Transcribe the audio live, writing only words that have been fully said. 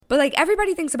But like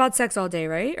everybody thinks about sex all day,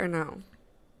 right? Or no?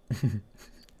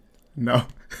 No.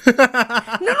 No.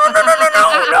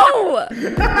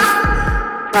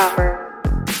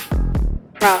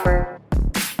 Proper.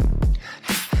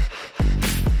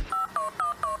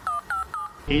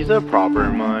 He's a proper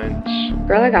munch.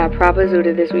 Girl, I got proper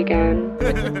zooted this weekend.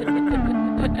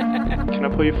 Can I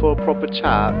put you for a proper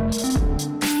chat?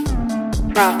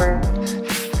 Proper.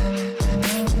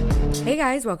 Hey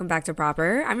guys, welcome back to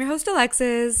Proper. I'm your host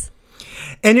Alexis.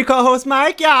 And your co-host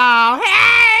Mike, y'all.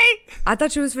 Hey! I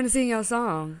thought you was finna sing your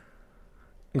song.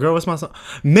 Girl, what's my song?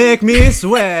 Make me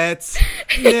sweat.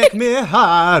 Make me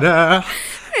harder.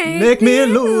 Make me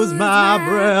lose my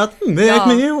breath. Make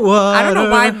me water. I don't know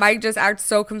why Mike just acted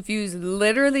so confused.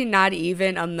 Literally not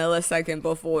even a millisecond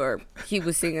before he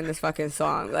was singing this fucking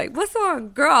song. Like, what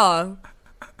song? Girl.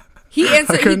 He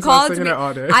answered. He called me.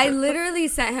 I literally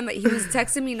sent him. He was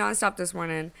texting me nonstop this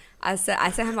morning. I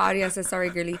sent him an audio. I said, "Sorry,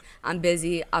 girlie, I'm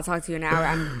busy. I'll talk to you in an hour.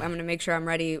 I'm gonna make sure I'm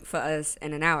ready for us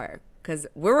in an hour because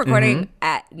we're recording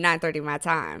at 9:30 my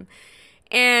time."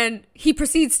 And he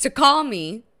proceeds to call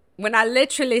me when I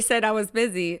literally said I was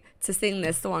busy to sing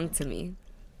this song to me.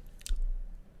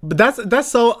 But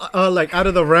that's so like out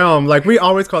of the realm. Like we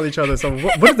always call each other. So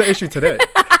what is the issue today?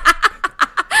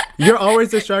 You're always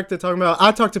distracted talking about,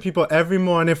 I talk to people every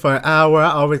morning for an hour.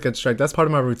 I always get distracted. That's part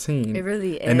of my routine. It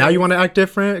really is. And now you want to act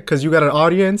different because you got an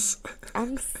audience?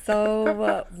 I'm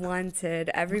so wanted.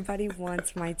 Everybody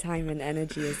wants my time and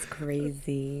energy. Is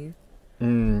crazy.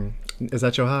 Is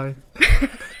that your high?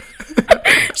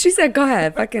 She said, go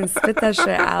ahead. Fucking spit that shit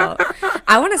out.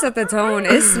 I want to set the tone.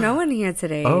 It's snowing here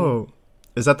today. Oh,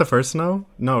 is that the first snow?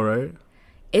 No, right?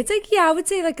 It's like, yeah, I would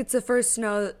say like it's the first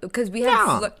snow because we had,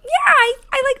 I like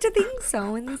to think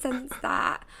so in the sense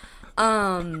that,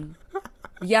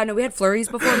 yeah, no, we had flurries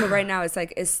before, but right now it's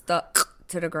like it's stuck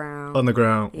to the ground. On the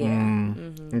ground. Yeah.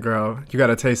 Girl, you got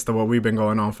a taste of what we've been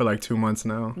going on for like 2 months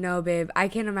now. No, babe, I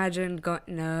can't imagine going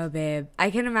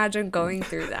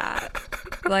through that.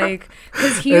 Like,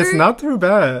 because here. It's not too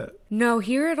bad. No,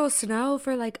 here it'll snow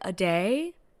for like a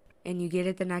day and you get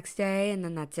it the next day and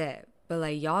then that's it. But,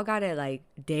 like, y'all got it, like,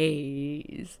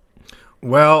 days.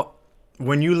 Well,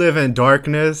 when you live in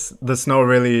darkness, the snow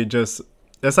really just...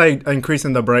 It's like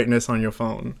increasing the brightness on your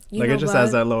phone. Like, it just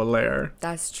has that little layer.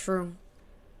 That's true.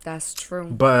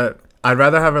 But I'd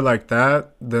rather have it like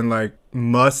that than, like,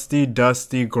 musty,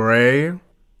 dusty gray,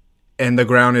 and the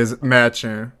ground is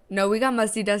matching. No, we got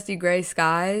musty, dusty gray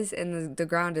skies, and the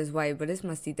ground is white, but it's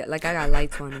musty. Like, I got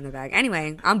lights on in the back.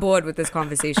 Anyway, I'm bored with this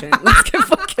conversation. Let's get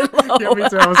fucking low. Yeah, me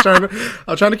too. I was trying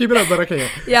to keep it up, but I can't.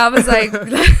 Yeah, I was like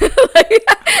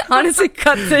honestly,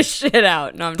 cut this shit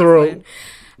out. No, I'm just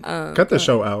playing. Cut the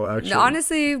show out, actually. No,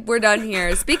 honestly, we're done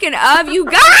here. Speaking of, you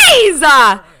guys,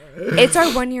 it's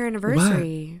our 1 year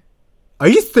anniversary. What? Are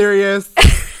you serious?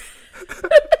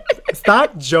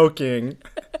 Stop joking.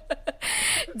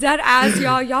 Dead ass,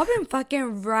 y'all been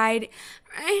fucking right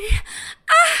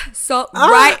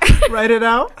it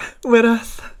out with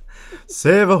us.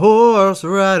 Save a horse,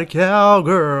 ride a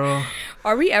cowgirl.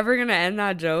 Are we ever gonna end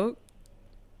that joke?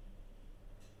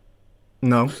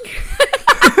 No.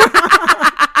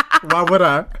 Why would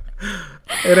I?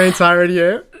 It ain't tired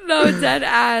yet. No, dead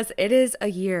ass. It is a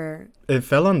year. It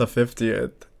fell on the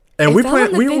 50th. And we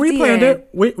planned it.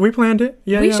 We planned it.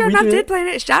 Yeah, we sure enough did plan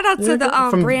it. Shout out to the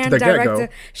brand director.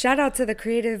 Get-go. Shout out to the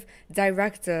creative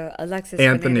director, Alexis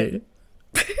Anthony.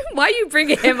 Why are you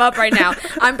bringing him up right now?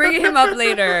 I'm bringing him up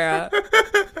later.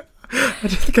 I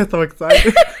just get so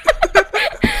excited.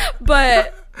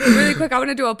 But really quick, I want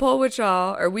to do a poll with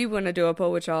y'all, or we want to do a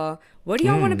poll with y'all. What do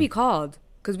y'all want to be called?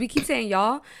 Because we keep saying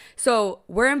y'all. So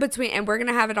we're in between, and we're going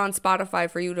to have it on Spotify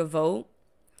for you to vote.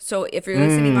 So if you're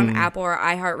listening on Apple or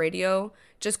iHeartRadio,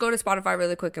 just go to Spotify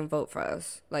really quick and vote for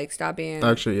us. Like, stop being...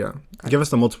 Actually, yeah. Give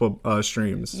us the multiple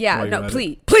streams. Yeah, no,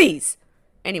 please.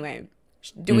 Anyway,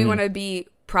 do we want to be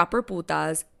proper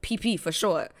putas, PP for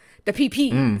short? The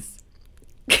PPs.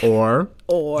 Or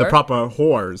the proper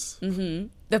whores.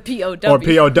 The POWs. Or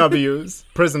POWs.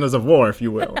 Prisoners of war, if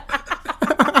you will.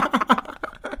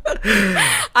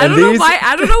 I don't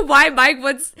know why Mike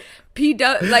wants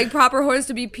proper whores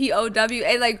to be POW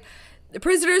and like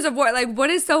prisoners of war. Like, what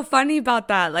is so funny about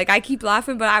that? Like, I keep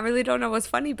laughing, but I really don't know what's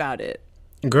funny about it.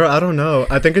 Girl, I don't know.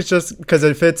 I think it's just because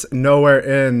it fits nowhere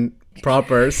in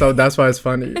proper, so that's why it's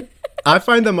funny. I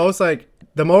find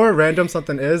the more random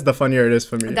something is, the funnier it is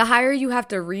for me. The higher you have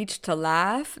to reach to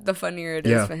laugh, the funnier it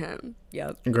is for him.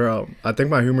 Yep. Girl, I think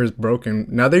my humor is broken.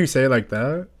 Now that you say it like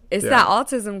that. It's that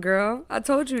autism, girl. I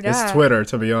told you that. It's Twitter,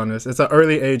 to be honest. It's an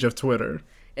early age of Twitter.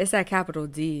 It's that capital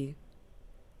D.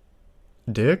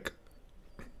 Dick?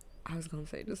 I was gonna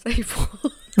say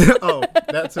disabled. Oh,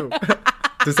 that too.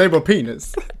 Disabled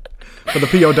penis. For the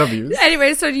POWs.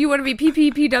 Anyway, so do you want to be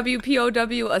PP, PW,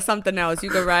 POW, or something else?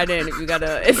 You can write in if you got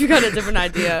a different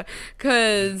idea,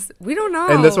 because we don't know.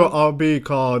 And this will all be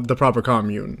called the proper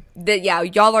commune. Yeah,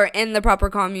 y'all are in the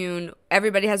proper commune.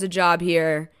 Everybody has a job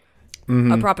here,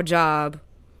 a proper job,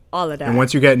 all of that. And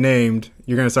once you get named,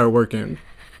 you're gonna start working.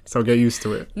 So get used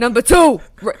to it. Number 2,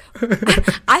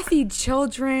 I feed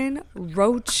children.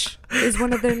 Roach is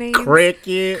one of their names.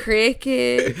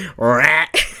 Cricket.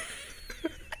 Rat.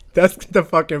 That's the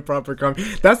fucking proper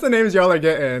commune. That's the names y'all are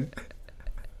getting.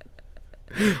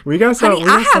 We got some. Honey,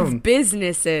 I have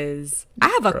businesses. I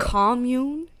have a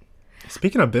commune.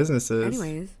 Speaking of businesses.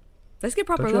 Anyways, let's get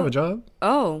proper. Don't you have a job?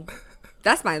 Oh,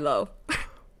 that's my low.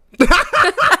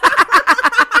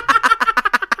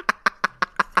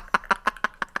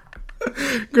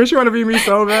 Girl, you want to be me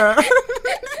so bad.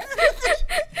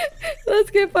 Let's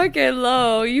get fucking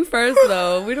low. You first,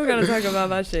 though. We don't gotta talk about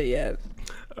my shit yet.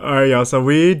 All right, y'all. So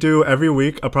we do every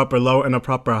week a proper low and a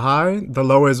proper high. The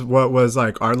low is what was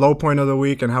like our low point of the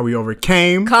week and how we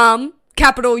overcame.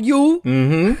 Capital U.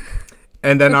 Mm-hmm.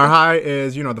 And then our high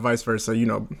is, the vice versa.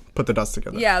 Put the dust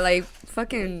together. Yeah, like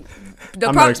fucking the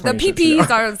PPs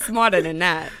are smarter than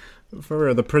that. For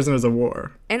real, the prisoners of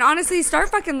war. And honestly, start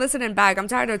fucking listening back. I'm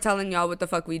tired of telling y'all what the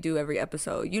fuck we do every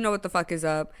episode. You know what the fuck is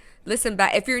up. Listen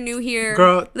back. If you're new here,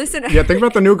 girl, listen. Yeah, think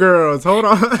about the new girls. Hold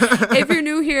on. If you're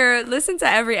new here, listen to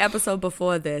every episode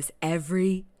before this.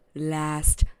 Every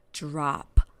last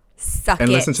drop. Suck it.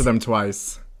 And listen to them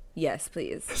twice. Yes,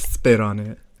 please. Spit on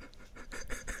it.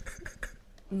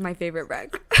 My favorite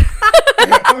rec.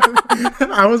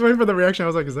 I was waiting for the reaction. I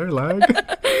was like, is there a lag?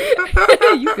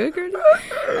 You good, girl?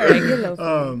 All right, get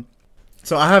low.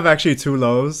 So I have actually 2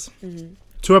 lows. Mm-hmm.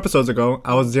 2 episodes ago,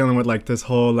 I was dealing with like this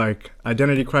whole like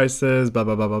identity crisis, blah,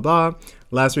 blah, blah, blah, blah.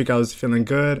 Last week I was feeling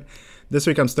good. This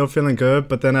week I'm still feeling good,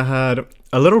 but then I had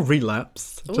a little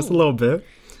relapse, just a little bit.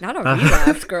 Not a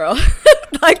relapse, girl.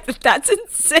 Like, that's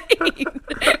insane.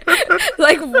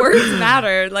 Like, words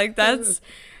matter. Like, that's...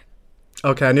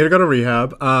 Okay, I need to go to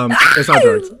rehab. It's not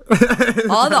drugs.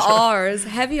 All the R's.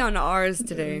 Heavy on the R's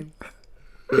today.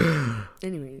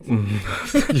 Anyways.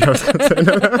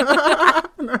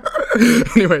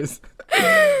 Anyways.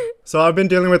 So I've been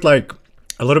dealing with like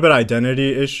a little bit of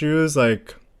identity issues,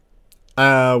 like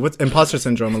with imposter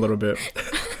syndrome a little bit.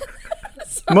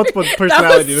 Sorry, multiple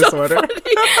personality disorder.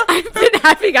 I've been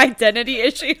having identity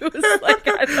issues. Like,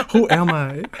 who am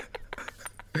I?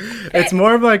 It's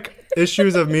more of like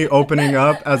issues of me opening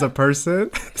up as a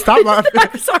person. Stop laughing.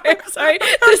 I'm sorry.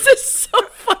 This is so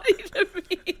funny to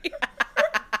me.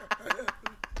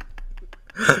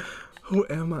 Who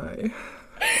am I?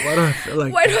 Why do I feel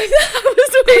like I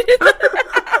was waiting.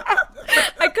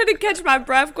 I couldn't catch my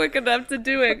breath quick enough to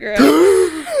do it, girl.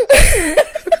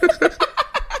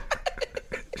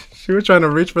 She was trying to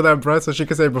reach for that breath so she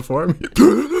could say before me.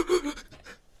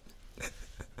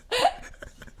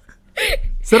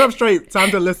 Sit up straight.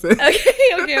 Time to listen. Okay.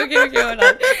 Hold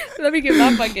on. Let me get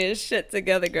my fucking shit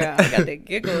together, girl. I got the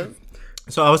giggles.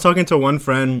 So I was talking to one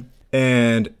friend,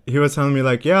 and he was telling me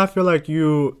like, yeah, I feel like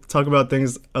you talk about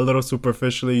things a little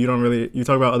superficially. You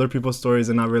talk about other people's stories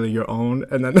and not really your own.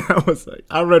 And then I was like,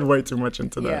 I read way too much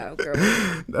into that. Yeah, girl.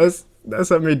 That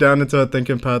set me down into a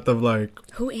thinking path of like,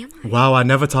 who am I? Wow, I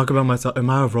never talk about myself. Am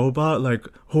I a robot? Like,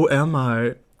 who am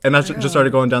I? And I just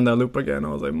started going down that loop again. I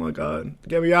was like, oh my God,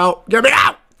 get me out.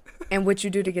 And what you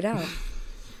do to get out?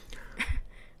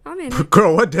 I'm in it.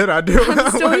 Girl, what did I do?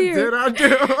 I'm still here. What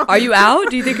did I do? Are you out?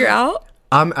 Do you think you're out?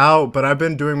 I'm out, but I've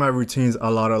been doing my routines a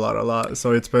lot.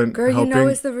 So it's been Girl, helping. You know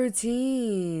it's the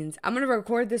routines. I'm going to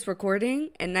record this recording,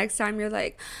 and next time you're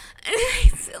like,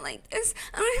 I feel like this.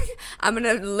 I'm going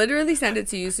to literally send it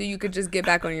to you so you could just get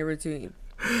back on your routine.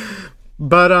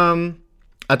 But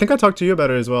I think I talked to you about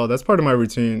it as well. That's part of my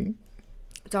routine.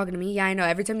 Talking to me? Yeah, I know.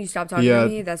 Every time you stop talking to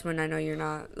me, that's when I know you're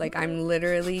not. Like, I'm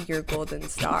literally your golden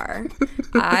star.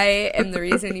 I am the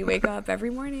reason you wake up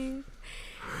every morning.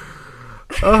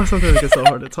 Oh, sometimes it gets so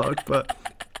hard to talk, but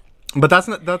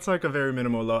that's like a very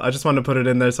minimal low. I just wanted to put it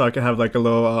in there so I can have like a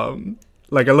little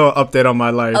update on my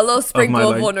life. A little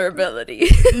sprinkle of vulnerability.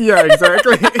 Yeah,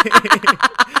 exactly.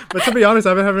 But to be honest,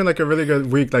 I've been having like a really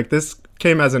good week. Like, this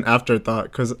came as an afterthought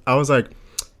because I was like,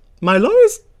 my low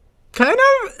is kind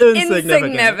of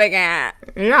insignificant.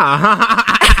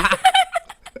 Yeah.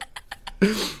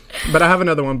 But I have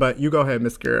another one, but you go ahead,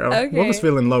 Miss Girl. Okay. What was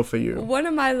feeling low for you? One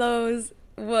of my lows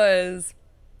was,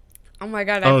 oh my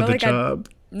God, I feel like job.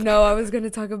 I was going to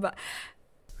talk about,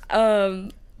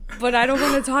 but I don't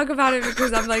want to talk about it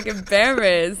because I'm like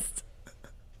embarrassed.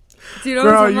 Do you know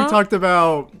Girl, what I'm you talked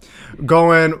about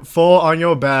going full on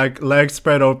your back, legs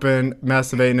spread open,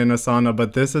 masturbating in a sauna,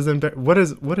 but this is what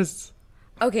is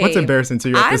okay? What's embarrassing to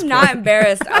you at this I'm point? not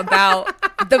embarrassed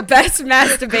about the best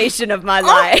masturbation of my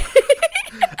life.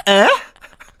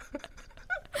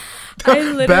 I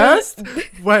literally, Best?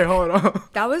 Wait, hold on.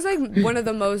 that was like one of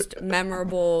the most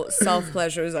memorable self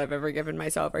pleasures I've ever given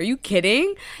myself. Are you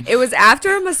kidding? It was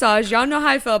after a massage. Y'all know how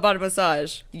I feel about a massage.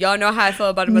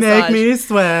 Make me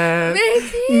sweat.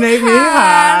 Make me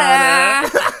harder.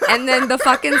 And then the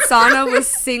fucking sauna was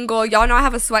single. Y'all know I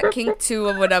have a sweat kink too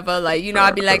or whatever. Like, you know,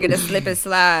 I'd be like in a slip and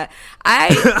slide. I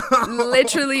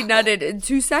literally nutted in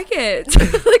 2 seconds.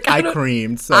 Like, I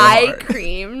creamed so hard.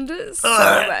 creamed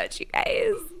so much, you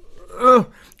guys.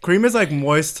 Ugh. Cream is like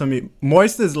moist to me.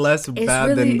 Moist is less bad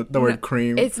really, than the word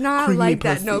cream. It's not Creamy like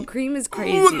that. pussy. No, cream is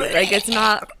crazy. Like, it's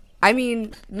not. I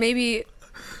mean, maybe.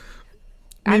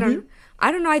 I don't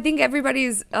know. I think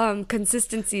everybody's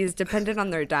consistency is dependent on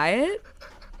their diet,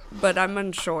 but I'm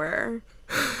unsure.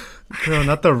 Girl,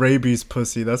 not the rabies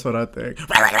pussy. That's what I think.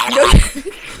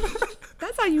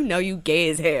 That's how you know you gay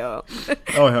as hell.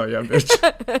 Oh, hell yeah, bitch.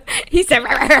 He said.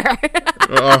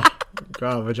 Oh,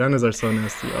 God, vaginas are so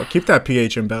nasty. Yo. Keep that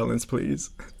pH in balance,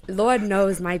 please. Lord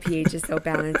knows my pH is so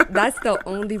balanced. That's the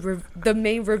only, the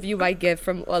main review I give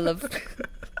from all of.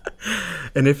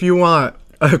 And if you want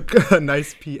a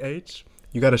nice pH,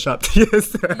 you gotta shop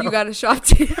TSL. You gotta shop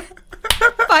TSL.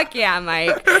 Fuck yeah,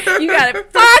 Mike. You gotta.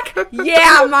 Fuck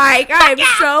yeah, Mike. I'm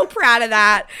so proud of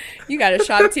that. You gotta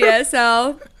shop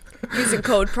TSL using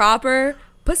code proper.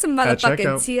 Put some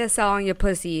motherfucking TSL on your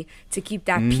pussy to keep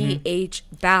that pH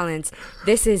balance.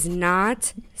 This is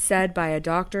not said by a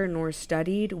doctor nor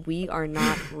studied. We are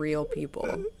not real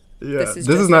people. Yeah, this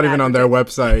is not even on their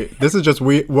website. This is just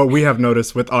what we have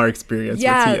noticed with our experience with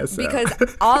TSL.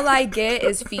 Because all I get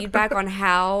is feedback on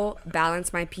how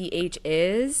balanced my pH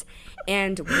is.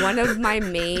 And one of my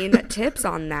main tips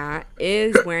on that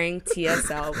is wearing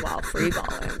TSL while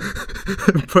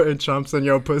freeballing. Putting chomps in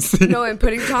your pussy. No, and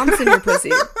putting chomps in your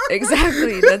pussy.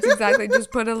 Exactly. That's exactly. Just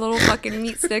put a little fucking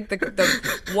meat stick.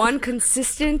 The one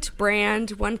consistent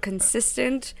brand, one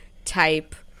consistent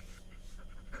type.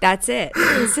 That's it.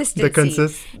 Consistency.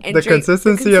 The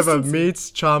consistency of a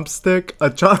meat's chomp stick. A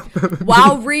chomp.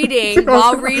 While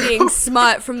reading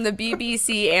Smut from the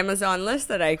BBC Amazon list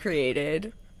that I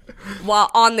created. While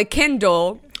on the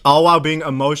Kindle. All while being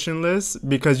emotionless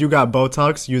because you got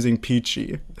Botox using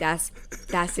Peachy. That's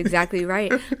exactly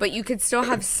right. But you could still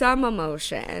have some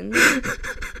emotion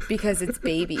because it's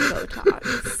baby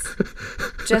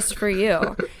Botox. Just for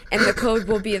you. And the code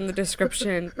will be in the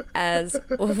description as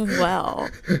well.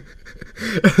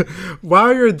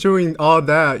 While you're doing all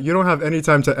that, you don't have any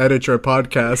time to edit your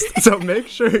podcast. So make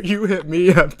sure you hit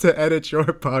me up to edit your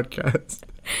podcast.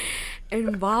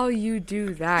 And while you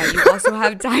do that, you also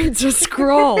have time to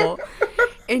scroll.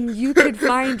 And you could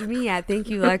find me at Thank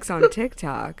You Lex on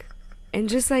TikTok. And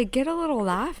just like get a little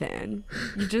laugh in.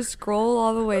 You just scroll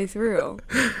all the way through.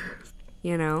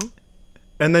 You know?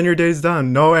 And then your day's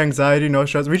done. No anxiety, no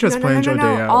stress. We just planned your day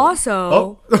out.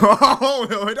 Also,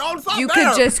 don't stop you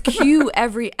could just cue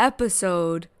every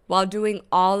episode while doing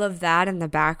all of that in the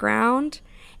background.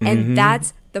 And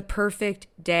that's the perfect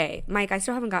day. Mike, I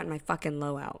still haven't gotten my fucking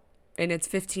low out. And it's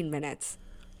 15 minutes.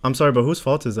 I'm sorry, but whose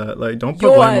fault is that? Like, don't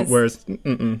put blame where it's...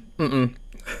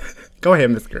 Go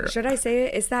ahead, Miss Girl. Should I say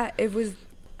it? Is that it was...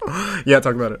 Yeah,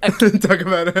 talk about it. Talk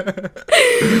about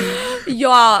it.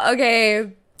 Y'all,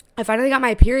 okay. I finally got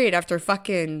my period after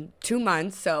fucking 2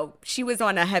 months, so she was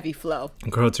on a heavy flow.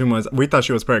 Girl, 2 months. We thought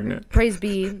she was pregnant. Praise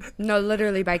be. No,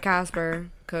 literally by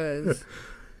Casper, because...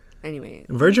 Anyway.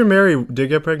 Virgin Mary did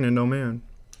get pregnant, no man.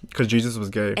 Because Jesus was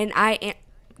gay. And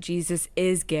Jesus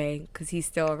is gay because he's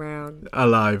still around.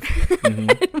 Alive.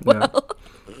 Well.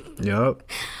 Yep.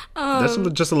 That's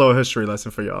just a little history lesson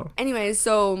for y'all. Anyway,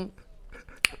 so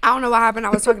I don't know what happened.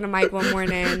 I was talking to Mike one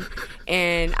morning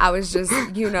and I was just,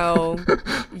 using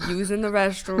the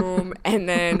restroom and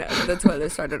then the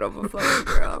toilet started overflowing,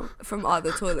 girl, from all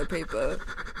the toilet paper.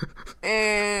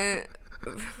 And...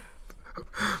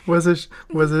 Was it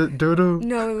doo-doo?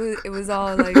 No, it was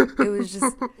all like,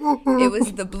 it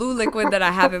was the blue liquid that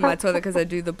I have in my toilet because I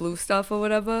do the blue stuff or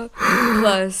whatever,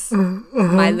 plus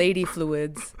my lady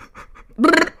fluids.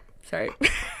 Sorry.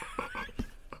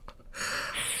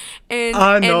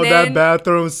 I know that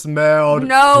bathroom smelled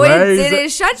No, crazy. it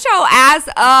didn't. Shut your ass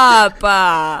up.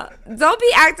 Don't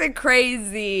be acting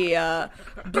crazy.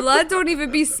 Blood don't even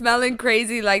be smelling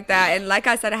crazy like that. And like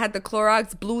I said, I had the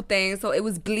Clorox blue thing, so it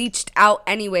was bleached out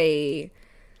anyway.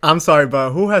 I'm sorry,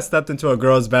 but who has stepped into a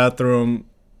girl's bathroom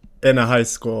in a high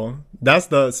school? That's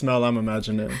the smell I'm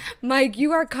imagining. Mike,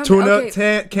 you are coming. Tuna,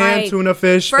 Okay. canned tuna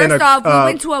fish. First and off, we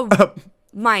went to a...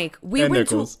 Mike, we went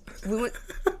nickels. to...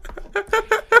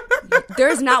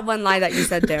 There's not one lie that you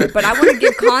said there, but I want to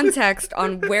give context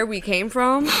on where we came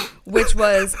from, which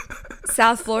was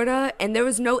South Florida, and there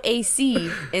was no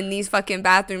AC in these fucking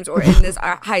bathrooms or in this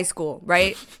high school,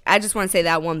 right? I just want to say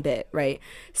that one bit, right?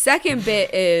 Second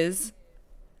bit is...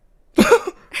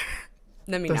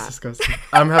 That's disgusting.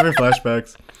 I'm having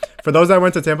flashbacks. For those that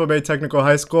went to Tampa Bay Technical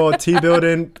High School, T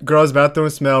building girls' bathroom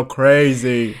smell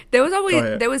crazy. There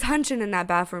was hunching in that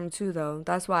bathroom too, though.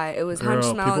 That's why it was hunch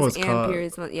smells and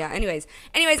period smell. Yeah. Anyways.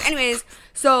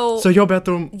 So your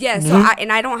bathroom. Yeah. So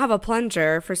I don't have a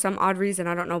plunger for some odd reason.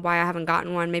 I don't know why I haven't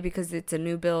gotten one. Maybe because it's a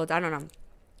new build. I don't know.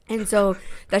 And so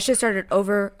that shit started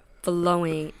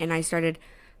overflowing, and I started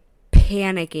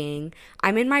panicking.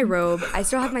 I'm in my robe. I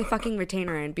still have my fucking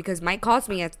retainer in because Mike calls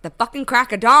me at the fucking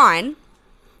crack of dawn.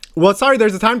 Well, sorry,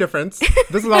 there's a time difference.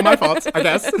 This is all my fault, I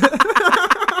guess.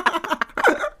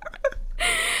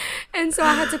 And so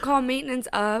I had to call maintenance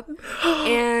up,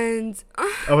 and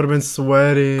I would have been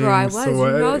sweating. Girl, I was. You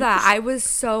know that. I was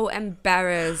so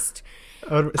embarrassed.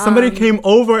 Somebody came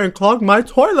over and clogged my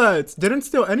toilets. Didn't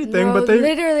steal anything, no, but they...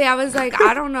 Literally, I was like,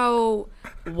 I don't know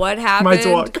what happened. My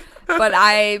dog. But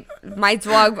my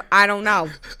dog, I don't know.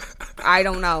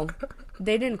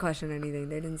 They didn't question anything.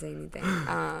 They didn't say anything.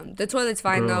 The toilet's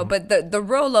fine, though. But the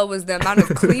Rolo was the amount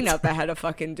of cleanup I had to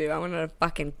fucking do. I wanted to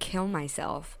fucking kill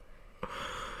myself.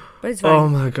 But it's fine. Oh,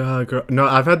 my God, girl. No,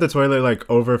 I've had the toilet, like,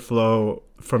 overflow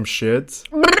from shits.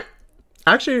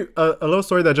 Actually, a little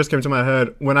story that just came to my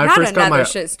head. When I first got my... Not another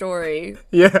shit story.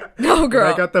 Yeah. No, girl.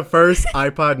 When I got the first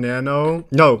iPod Nano.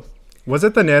 No. Was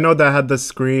it the Nano that had the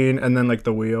screen and then, like,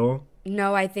 the wheel?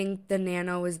 No, I think the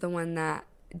Nano was the one that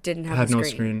didn't have the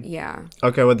screen. Yeah.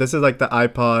 Okay, well, this is, like, the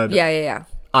iPod. Yeah.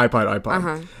 iPod.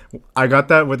 Uh-huh. I got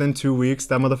that within 2 weeks.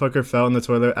 That motherfucker fell in the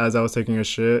toilet as I was taking a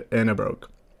shit, and it broke.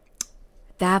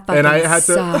 That fucking sucks.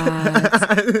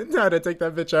 I had to take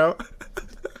that bitch out.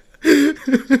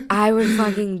 I would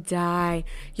fucking die.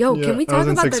 Yo, Yeah, can we talk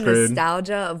about the grade.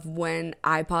 nostalgia of when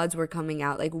iPods were coming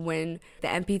out? Like when the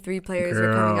MP3 players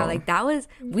were coming out. Like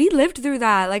we lived through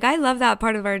that. Like I love that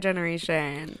part of our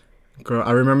generation. Girl,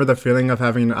 I remember the feeling of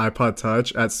having an iPod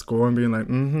Touch at school and being like,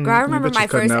 Girl, I remember my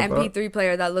first MP3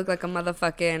 player that looked like a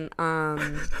motherfucking,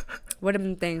 what are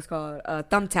them things called?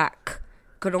 Thumbtack.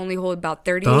 Could only hold about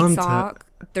 38 songs.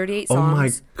 Oh my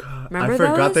God. Remember I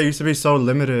forgot those? they used to be so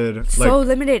limited. So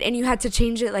limited. And you had to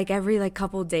change it like every like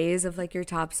couple days of like your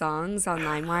top songs on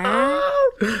LimeWire.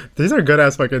 These are good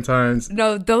ass fucking times.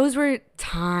 No, those were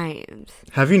times.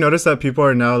 Have you noticed that people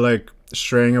are now like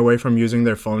straying away from using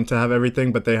their phone to have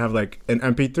everything, but they have like an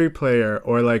MP3 player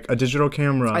or like a digital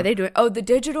camera? Are they doing? Oh, the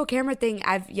digital camera thing.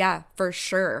 Yeah, for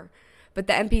sure. But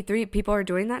the MP3, people are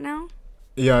doing that now?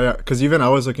 Yeah. Because even I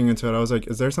was looking into it. I was like,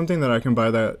 is there something that I can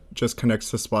buy that just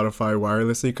connects to Spotify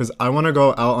wirelessly? Because I want to go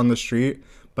out on the street,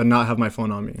 but not have my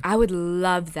phone on me. I would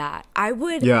love that. I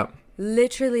would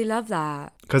literally love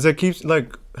that. Because it keeps,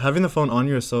 like, having the phone on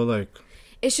you is so, like,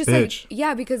 it's just bitch. Like,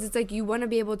 yeah, because it's like you want to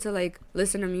be able to, like,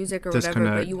 listen to music or whatever,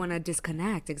 but you want to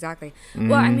disconnect. Exactly.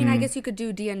 Well, I mean, I guess you could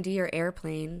do D&D or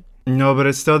Airplane. No, but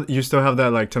it's still, you still have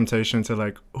that like temptation to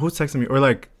like, who's texting me, or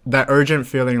like that urgent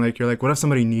feeling, like you're like, what if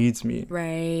somebody needs me?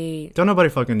 Right. Don't nobody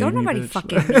fucking need me. Don't nobody bitch.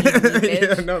 fucking need me,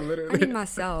 bitch. Yeah, no, literally. I need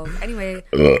myself. Anyway.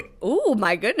 Oh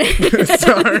my goodness.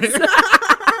 Sorry.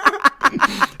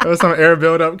 There was some air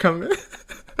buildup coming.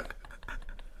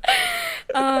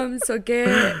 So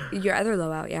get your other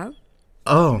low out, yeah.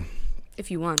 Oh.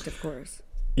 If you want, of course.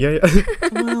 Yeah.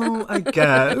 Well, I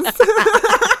guess.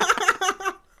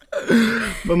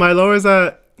 But my low is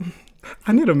that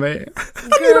I need a man.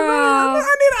 Girl,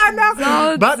 I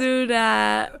know. Don't do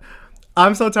that.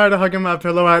 I'm so tired of hugging my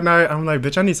pillow at night. I'm like,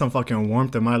 bitch, I need some fucking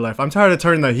warmth in my life. I'm tired of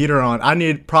turning the heater on. I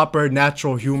need proper,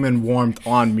 natural, human warmth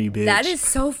on me, bitch. That is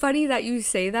so funny that you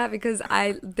say that because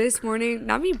this morning,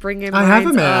 not me bringing I have a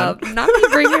mine man. up. Not me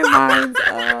bringing mine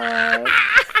up.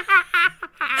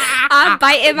 I'm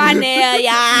biting my nail,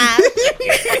 yeah.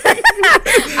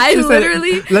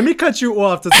 Let me cut you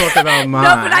off to talk about mine.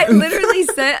 No, but I literally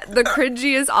sent the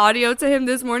cringiest audio to him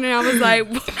this morning. I was like,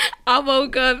 I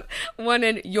woke up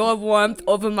wanting your warmth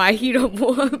over my heater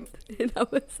warmth. And I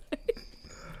was like,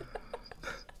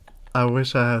 I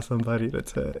wish I had somebody to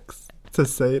text to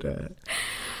say that.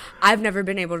 I've never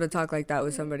been able to talk like that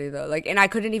with somebody though. Like, and I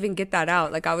couldn't even get that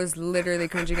out. Like, I was literally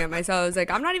cringing at myself. I was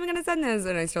like, I'm not even gonna send this,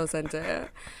 and I still sent it.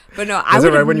 But no, Was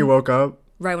it right when you woke up?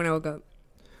 Right when I woke up.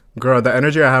 Girl, the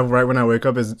energy I have right when I wake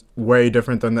up is way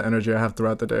different than the energy I have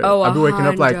throughout the day. Oh, I'll be waking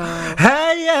up like,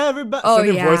 hey, everybody.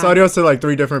 Sending voice audios to like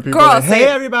 3 different people. Girl, like, hey,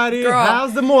 everybody. Girl,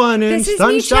 how's the morning? This is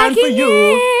sunshine for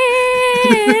you.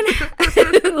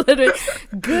 Literally.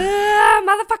 Good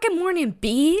motherfucking morning,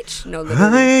 beach. No,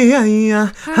 literally.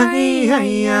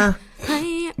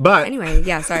 But anyway,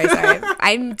 yeah, sorry.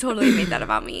 I totally made that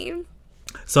about me.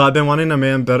 So I've been wanting a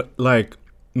man, but like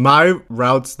my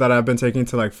routes that I've been taking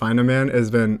to like find a man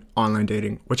has been online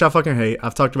dating, which I fucking hate.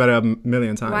 I've talked about it a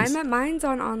million times. Why am mine's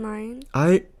on online?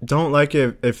 I don't like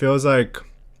it. It feels like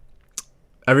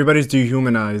everybody's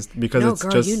dehumanized because it's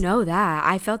girl, just... you know that.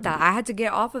 I felt that. I had to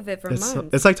get off of it for months.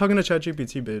 It's like talking to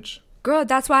ChatGPT, bitch. Girl,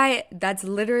 that's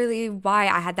literally why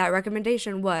I had that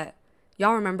recommendation. What?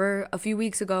 Y'all remember a few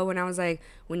weeks ago when I was like,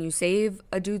 when you save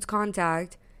a dude's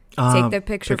contact, take the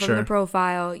picture from the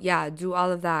profile. Yeah, do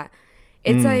all of that.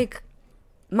 It's like,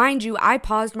 mind you, I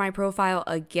paused my profile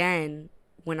again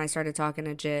when I started talking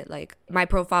to Jit. Like, my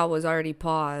profile was already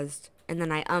paused, and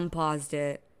then I unpaused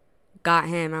it, got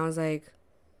him. I was like,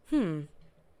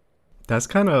 That's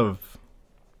kind of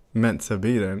meant to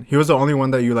be then. He was the only one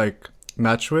that you, like,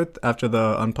 matched with after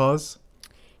the unpause?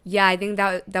 Yeah, I think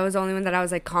that was the only one that I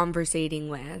was, like, conversating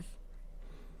with.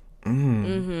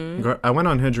 Girl, I went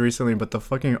on Hinge recently, but the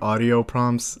fucking audio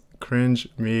prompts cringe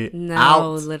me out.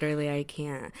 No, literally, I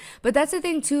can't. But that's the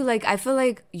thing, too. Like, I feel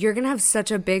like you're going to have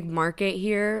such a big market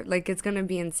here. Like, it's going to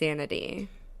be insanity.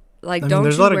 Like,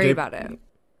 don't you worry about it.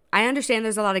 I understand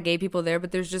there's a lot of gay people there,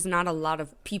 but there's just not a lot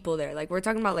of people there. Like, we're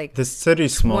talking about, like... This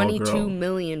city's small, 22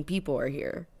 million people are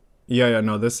here. Yeah,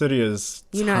 no, this city is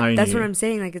tiny. That's what I'm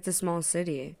saying. Like, it's a small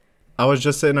city. I was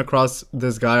just sitting across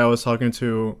this guy I was talking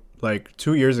to, like,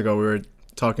 2 years ago. We were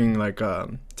talking, like,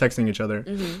 texting each other.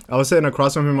 I was sitting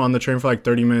across from him on the train for, like,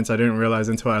 30 minutes. I didn't realize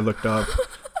until I looked up.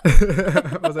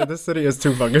 I was like, this city is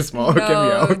too fucking small. Get me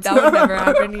out. That would never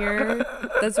happen here.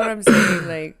 That's what I'm saying.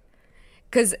 Like,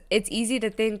 because it's easy to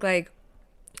think, like,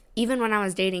 even when I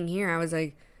was dating here, I was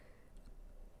like,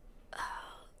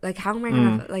 how am I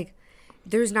going to, like,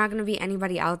 there's not going to be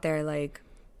anybody out there, like,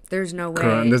 there's no way.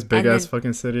 Girl, in this big ass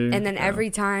fucking city. And then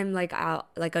every time, like,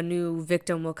 a new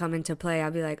victim will come into play, I'll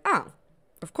be like, oh,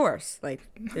 of course. Like,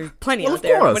 there's plenty out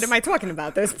there. What am I talking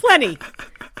about? There's plenty.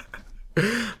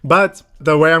 But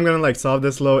the way I'm going to, like, solve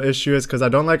this little issue is because I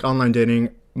don't like online dating.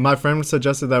 My friend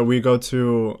suggested that we go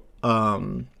to...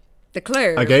 the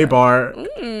club. A gay bar.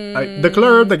 The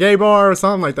club, the gay bar, or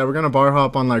something like that. We're going to bar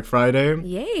hop on, like, Friday.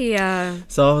 Yeah.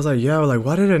 So I was like,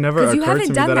 why did it never occur to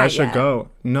me that I should go?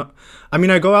 No. I mean,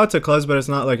 I go out to clubs, but it's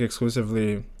not, like,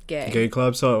 exclusively gay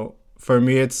clubs. So for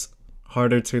me, it's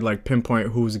harder to, like,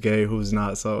 pinpoint who's gay, who's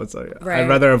not. So it's like, I'd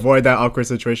rather avoid that awkward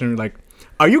situation. Like,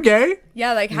 are you gay?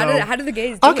 Yeah, like, how do the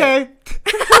gays do it?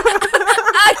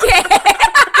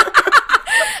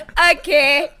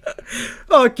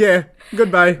 Okay.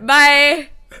 Goodbye. Bye.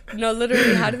 No,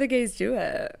 literally, how do the gays do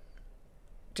it?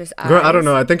 Just eyes? Girl, I don't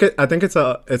know. I think it's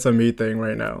a me thing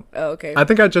right now. Oh, okay. I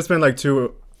think I've just been like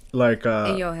too like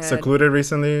in your head. Secluded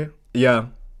recently. Yeah,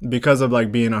 because of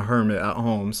like being a hermit at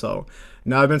home. So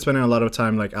now I've been spending a lot of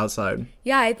time like outside.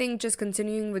 Yeah, I think just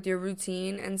continuing with your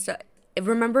routine and stuff.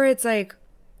 Remember, it's like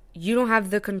you don't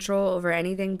have the control over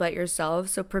anything but yourself.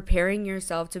 So preparing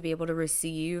yourself to be able to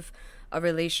receive a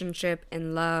relationship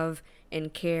and love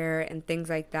and care and things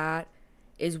like that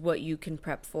is what you can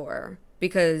prep for,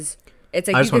 because it's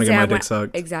like I just want to get my dick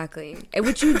sucked. Exactly. And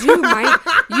what you do, Mike,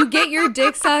 you get your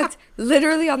dick sucked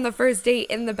literally on the first date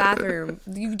in the bathroom.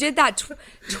 You did that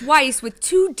twice with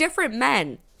 2 different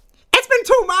men. It's been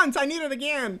 2 months. I need it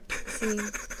again. See,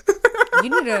 you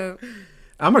need to...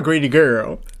 I'm a greedy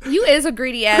girl. You is a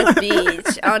greedy ass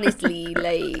bitch, honestly.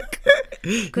 Like,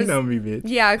 you know me, bitch.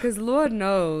 Yeah, because Lord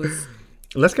knows.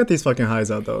 Let's get these fucking highs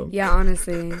out, though. Yeah,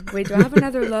 honestly. Wait, do I have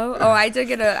another low? Oh, I did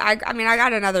get I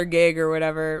got another gig or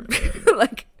whatever.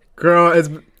 Like, girl,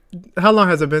 how long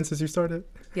has it been since you started?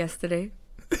 Yesterday.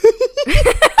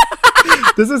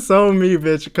 This is so me,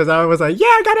 bitch, because I was like, yeah,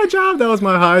 I got a job. That was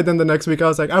my high. Then the next week I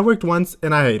was like, I worked once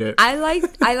and I hate it. I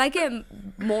like it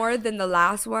more than the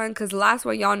last one, because the last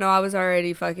one, y'all know I was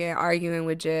already fucking arguing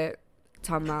with Jit,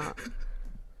 talking about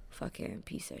fucking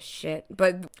piece of shit.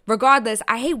 But regardless,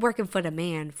 I hate working for a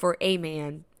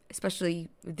man, especially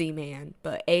the man.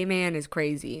 But a man is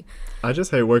crazy. I just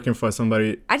hate working for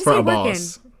somebody, for a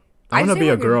boss. I want to be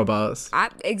a girl boss.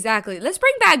 Exactly. Let's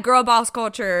bring back girl boss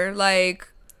culture. Like,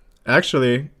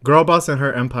 actually, girl boss and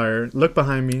her empire. Look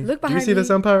behind me. Do you see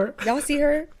this empire? Y'all see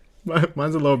her?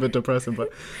 Mine's a little bit depressing,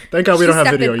 but thank God we don't have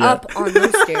video yet. Up on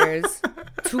those stairs,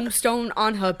 tombstone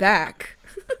on her back.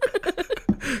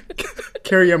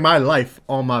 Carrying my life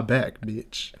on my back,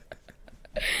 bitch.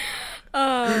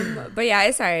 But yeah,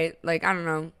 it's alright. Like, I don't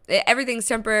know. Everything's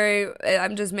temporary.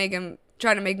 I'm just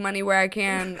trying to make money where I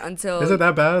can until. Is it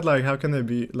that bad? Like, how can it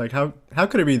be? Like, how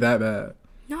could it be that bad?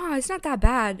 No, it's not that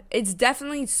bad. It's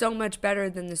definitely so much better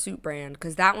than the Suit brand,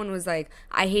 because that one was like,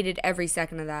 I hated every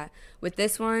second of that. With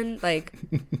this one, like,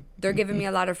 they're giving me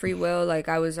a lot of free will. Like,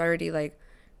 I was already like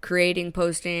creating,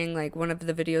 posting. Like, one of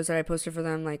the videos that I posted for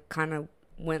them, like, kind of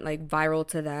went like viral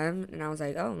to them, and I was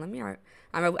like, oh,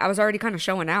 I was already kind of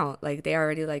showing out. Like, they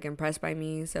already like impressed by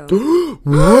me. So.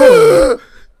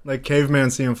 Like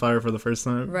caveman seeing fire for the first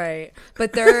time. Right.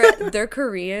 But they're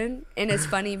Korean, and it's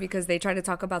funny because they try to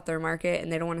talk about their market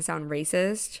and they don't want to sound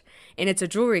racist, and it's a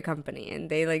jewelry company, and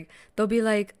they'll be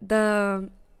like, the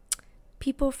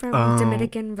people from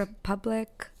Dominican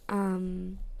Republic,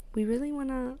 we really want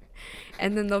to,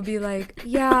 and then they'll be like,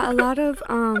 yeah, a lot of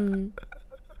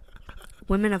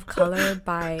women of color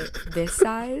buy this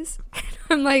size.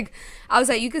 I'm like, I was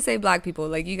like, you could say black people.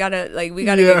 Like, you gotta, like, we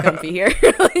gotta get comfy here.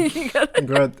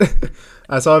 Like,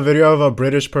 I saw a video of a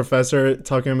British professor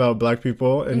talking about black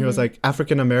people, and he was like,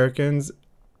 African Americans.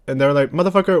 And they were like,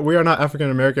 motherfucker, we are not African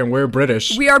American. We're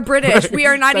British. We are British. Like, we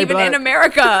are not even black. in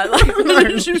America.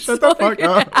 Like, shut the fuck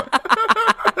up.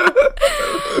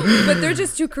 But they're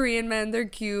just two Korean men. They're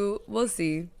cute. We'll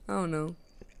see. I don't know.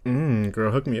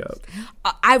 Girl, hook me up.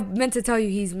 I meant to tell you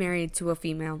he's married to a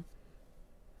female.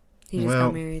 He just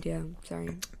got married, yeah.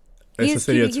 Sorry. It's a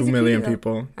city of 2 million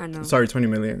people. I know. Sorry, 20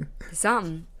 million.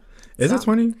 Something. Is it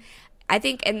 20? I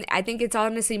think it's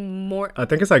honestly more. I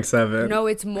think it's like 7. No,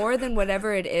 it's more than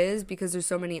whatever it is, because there's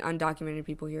so many undocumented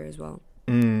people here as well.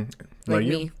 Like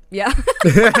me. You? Yeah.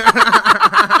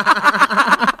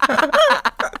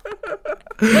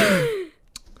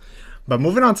 But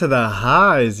moving on to the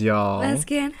highs, y'all. Let's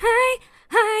get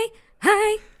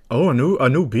high. Oh, a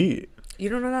new beat. You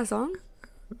don't know that song?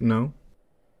 No.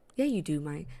 Yeah, you do,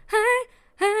 Mike.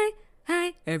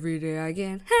 High. Every day I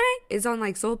get high. It's on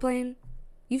like Soul Plane.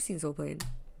 You've seen Soul Plane.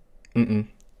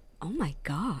 Oh my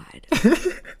God.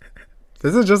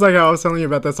 This is just like how I was telling you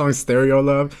about that song Stereo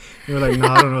Love. You were like, no,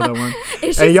 I don't know that one.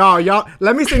 Hey, y'all,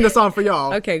 let me sing the song for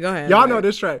y'all. Okay, go ahead. Y'all know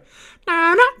this track.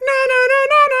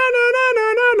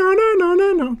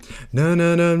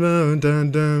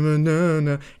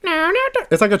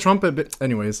 It's like a trumpet bit.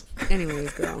 Anyways,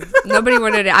 girl. Nobody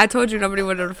wanted it. I told you nobody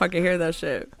wanted to fucking hear that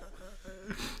shit.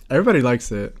 Everybody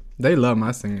likes it. They love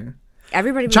my singing.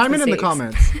 Everybody chime in the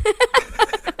comments.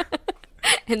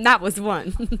 And that was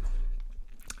one.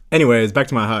 Anyways, back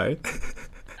to my high.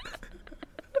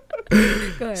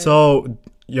 Go ahead. So,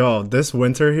 y'all, this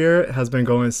winter here has been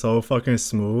going so fucking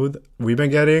smooth. We've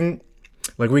been getting,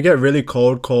 like, we get really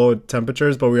cold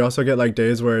temperatures, but we also get, like,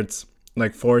 days where it's,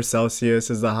 like, 4 Celsius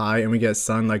is the high, and we get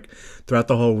sun, like, throughout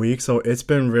the whole week. So, it's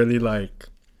been really, like,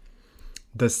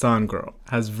 the sun, girl,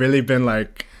 has really been,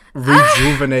 like,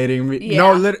 rejuvenating me. Yeah.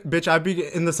 No, bitch, I be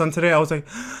in the sun today. I was like...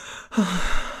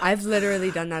 I've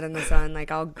literally done that in the sun.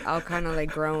 Like, I'll kind of like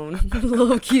groan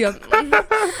low key. Like,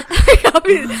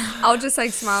 I'll just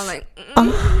like smile like.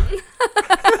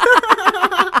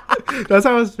 That's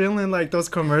how I was feeling. Like those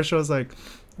commercials. Like,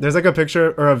 there's like a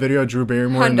picture or a video of Drew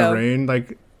Barrymore in the rain,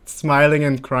 like smiling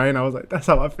and crying. I was like, that's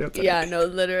how I feel today. Yeah, no,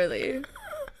 literally.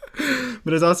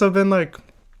 But it's also been like,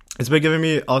 it's been giving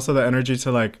me also the energy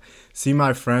to like see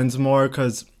my friends more,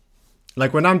 because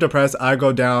like when I'm depressed, I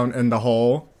go down in the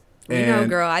hole. You know,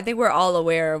 girl, I think we're all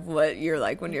aware of what you're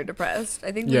like when you're depressed.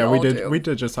 I think we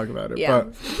did just talk about it. Yeah.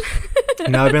 But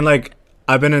now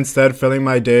I've been instead filling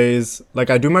my days, like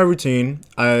I do my routine,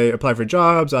 I apply for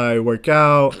jobs, I work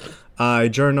out, I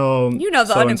journal. You know,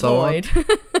 the unemployed.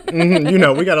 You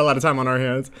know, we got a lot of time on our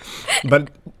hands. But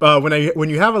when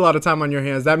you have a lot of time on your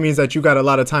hands, that means that you got a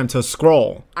lot of time to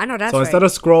scroll. I know that's so right. Instead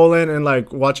of scrolling and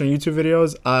like watching YouTube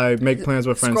videos, I make plans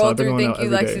with friends. Scroll so I've been through going out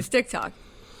every day. Lexus TikTok.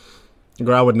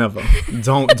 Girl, I would never.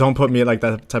 Don't put me like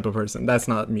that type of person. That's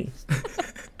not me.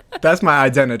 That's my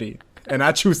identity, and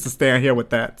I choose to stand here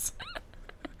with that.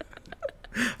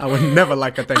 I would never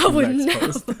like a Thank You Next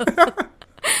post.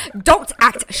 Don't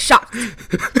act shocked.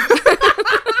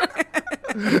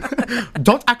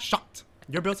 Don't act shocked.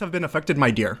 Your bills have been affected,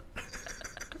 my dear.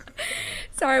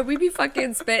 Sorry, we be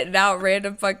fucking spitting out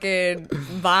random fucking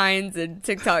vines and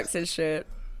TikToks and shit.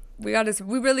 We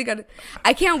really gotta.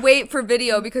 I can't wait for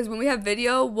video, because when we have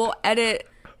video, we'll edit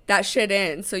that shit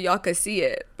in so y'all could see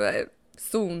it. But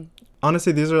soon.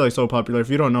 Honestly, these are like so popular.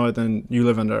 If you don't know it, then you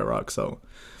live under a rock. So.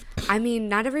 I mean,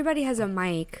 not everybody has a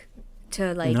mic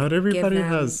to like. Not everybody give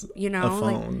them, has a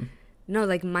phone. Like, no,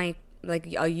 like mic. Like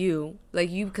you,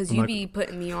 because you be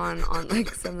putting me on like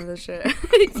some of the shit.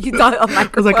 You thought a microphone.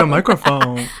 It was like a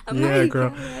microphone. Yeah,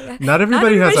 girl. Not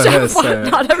everybody has a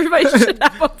headset. Not everybody should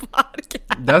have a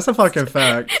podcast. That's a fucking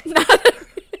fact.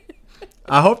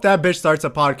 I hope that bitch starts a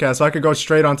podcast so I could go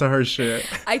straight onto her shit.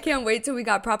 I can't wait till we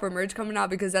got proper merch coming out,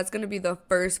 because that's gonna be the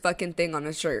first fucking thing on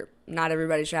a shirt. Not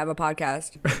everybody should have a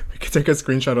podcast. We could take a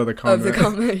screenshot of the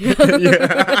comment. Yeah.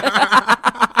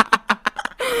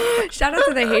 Shout out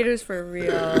to the haters for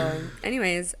real.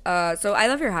 Anyways, so I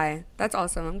love your high. That's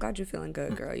awesome. I'm glad you're feeling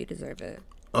good, girl. You deserve it.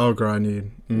 Oh, girl, I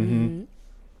need. And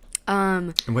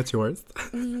what's yours?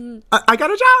 I got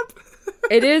a job.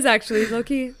 It is actually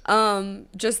low-key.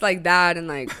 Just like that, and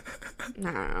like, I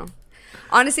don't know.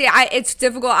 Honestly, it's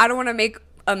difficult. I don't want to make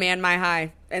a man my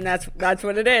high, and that's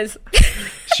what it is.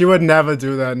 She would never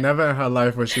do that. Never in her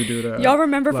life would she do that. Y'all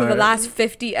remember for the last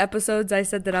 50 episodes, I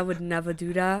said that I would never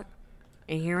do that.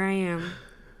 And here I am,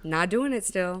 not doing it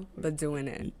still, but doing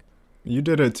it. You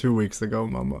did it 2 weeks ago,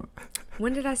 mama.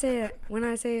 When did I say it?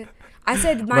 I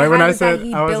said my high was that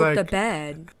he built the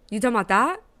bed. You talking about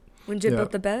that? When Jib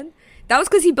built the bed? That was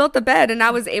because he built the bed, and I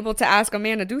was able to ask a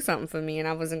man to do something for me, and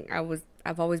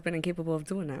I've always been incapable of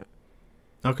doing that.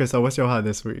 Okay, so what's your high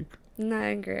this week?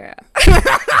 Nah, girl.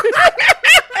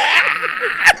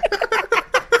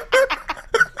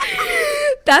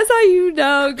 That's how you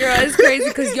know, girl. It's crazy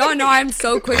because y'all know I'm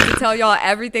so quick to tell y'all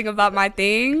everything about my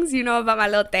things, about my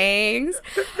little things.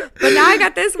 But now I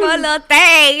got this one little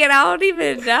thing, and I don't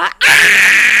even know.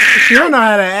 She don't know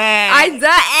how to act.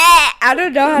 I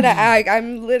don't know how to act.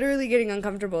 I'm literally getting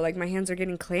uncomfortable. Like, my hands are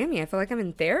getting clammy. I feel like I'm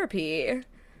in therapy.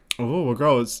 Oh, well,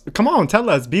 girls, come on, tell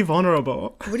us. Be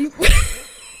vulnerable. What do you...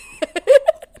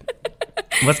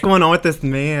 What's going on with this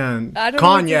man? I don't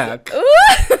Cognac.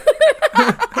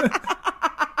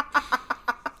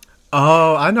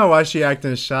 Oh, I know why she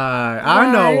acting shy. Why?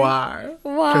 I know why.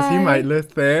 Why? Because he might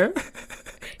listen.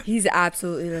 He's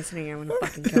absolutely listening. I want to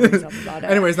fucking kill myself about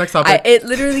it. Anyways, next topic. It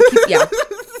literally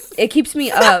it keeps me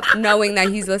up knowing that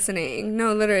he's listening.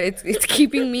 No, literally, it's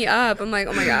keeping me up. I'm like,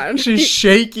 oh my god. She's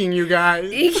shaking, you guys.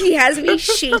 He has me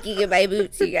shaking in my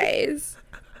boots, you guys.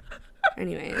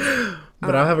 Anyways.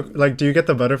 But I have do you get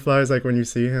the butterflies like when you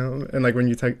see him, and like when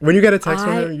you get a text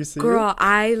from him, you see? Girl,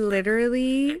 I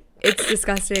literally, it's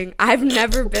disgusting. I've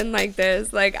never been like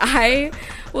this. Like, I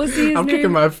will see his I'm name.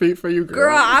 kicking my feet for you, girl.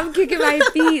 Girl, I'm kicking my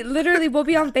feet. Literally, we'll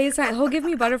be on FaceTime. He'll give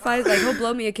me butterflies. Like, he'll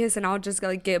blow me a kiss, and I'll just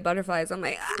like get butterflies. I'm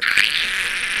like,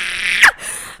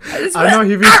 I know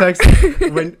he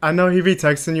be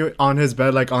texting you on his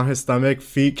bed, like on his stomach,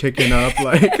 feet kicking up,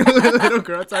 like little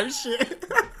girl type shit.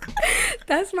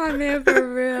 That's my man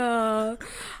for real.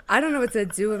 I don't know what to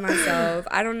do with myself.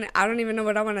 I don't even know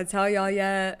what I want to tell y'all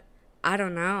yet. I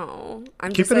don't know. I'm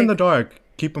keep just it in the dark.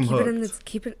 Keep him hooked.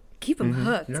 Keep it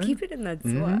hooked. Yeah. Keep it in the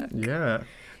dark. Yeah.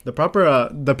 The proper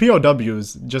the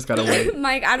POWs just gotta wait.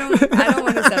 Mike, I don't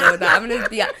want to settle with that. I'm gonna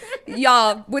be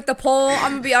y'all with the poll.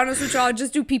 I'm gonna be honest with y'all.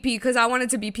 Just do PP because I want it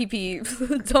to be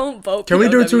PP. Don't vote. Can we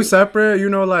do two separate?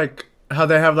 Like how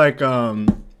they have like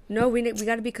No, we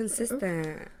gotta be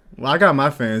consistent. Well, I got my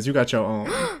fans. You got your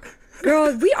own.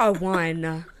 Girl, we are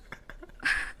one.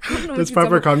 This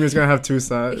proper communist gonna have two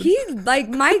sides.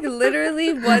 Mike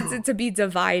literally wants it to be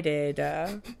divided.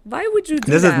 Why would you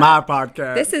do this that? This is my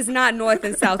podcast. This is not North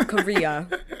and South Korea.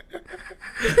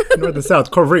 North and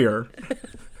South Korea.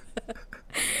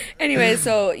 Anyway,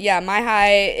 so yeah, my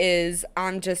high is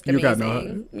I'm just amazing. You got no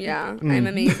high. Yeah, I'm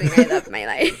amazing. I love my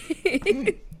life.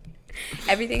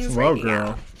 Everything's working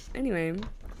out. Anyway.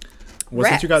 Well,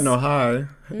 since you got no high,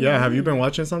 yeah, have you been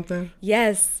watching something?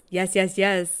 Yes.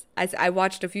 I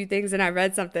watched a few things and I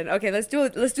read something. Okay, let's do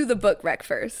the book rec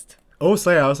first. Oh,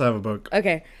 say I also have a book.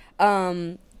 Okay.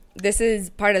 This is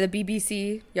part of the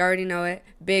BBC. You already know it.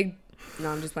 No,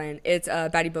 I'm just playing. It's a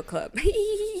Baddie Book Club.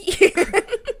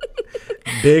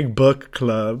 Big book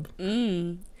club. When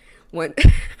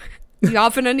y'all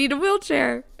finna need a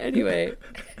wheelchair. Anyway.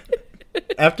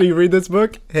 After you read this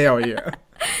book, hell yeah.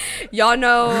 Y'all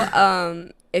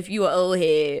know, if you an old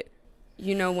head,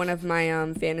 one of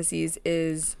my fantasies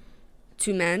is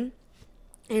two men.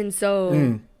 And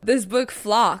so this book,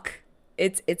 Flock,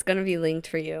 it's gonna be linked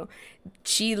for you.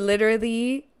 She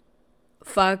literally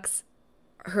fucks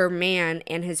her man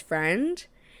and his friend,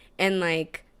 and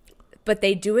but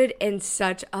they do it in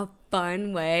such a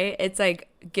fun way. It's like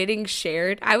getting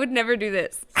shared. I would never do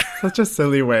this. Such a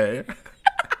silly way.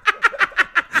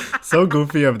 So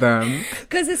goofy of them.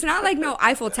 Because it's not like no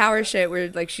Eiffel Tower shit where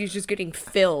like she's just getting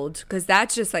filled. Because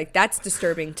that's just like, that's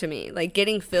disturbing to me. Like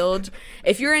getting filled.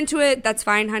 If you're into it, that's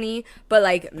fine, honey. But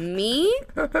like me,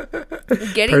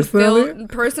 getting filled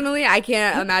personally, I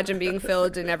can't imagine being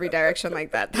filled in every direction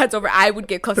like that. That's over. I would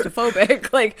get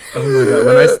claustrophobic. Like, oh my God.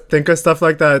 When I think of stuff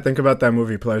like that, I think about that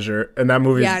movie Pleasure, and that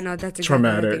movie that's exactly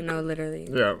traumatic. No, literally.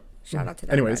 Yeah. Shout out to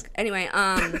that. Anyways. Anyway,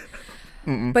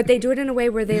 but they do it in a way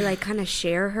where they like kind of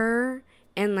share her,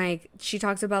 and like she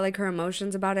talks about like her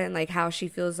emotions about it, and like how she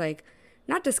feels like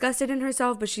not disgusted in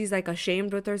herself, but she's like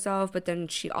ashamed with herself, but then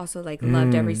she also like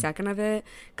loved every second of it,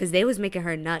 because they was making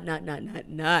her nut.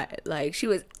 Like she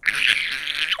was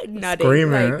nutting,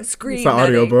 screaming. Like screaming. It's an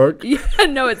audiobook. Yeah,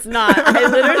 no, it's not. I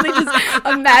literally just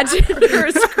imagined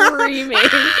her screaming,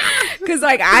 because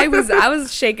like I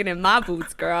was shaking in my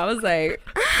boots, girl. I was like,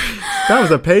 that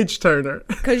was a page turner.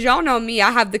 Because y'all know me,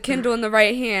 I have the Kindle in the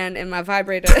right hand and my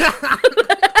vibrator.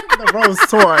 The Rose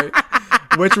toy,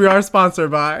 which we are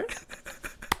sponsored by.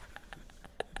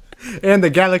 And the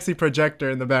Galaxy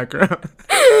projector in the background.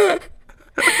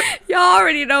 Y'all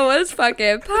already know what's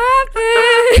fucking popping.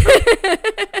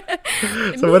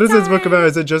 So what is this book about?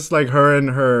 Is it just like her and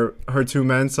her two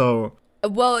men? So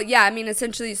well, yeah, I mean,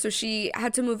 essentially, so she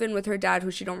had to move in with her dad,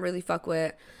 who she don't really fuck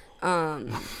with,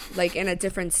 like in a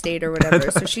different state or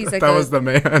whatever. So she's like, that was the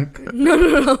man.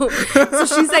 No. So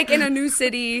she's like in a new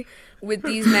city with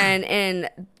these men, and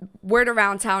word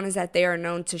around town is that they are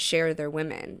known to share their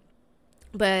women.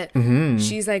 But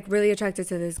she's like really attracted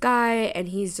to this guy, and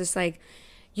he's just like,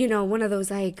 you know, one of those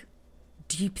like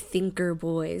deep thinker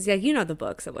boys. Yeah, you know the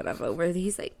books or whatever, where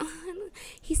he's like, oh,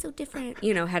 he's so different,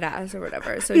 you know, head ass or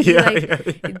whatever. So he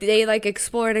they like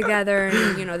explore together,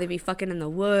 and you know, they be fucking in the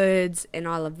woods and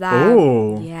all of that.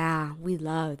 Oh, yeah, we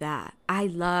love that. I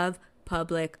love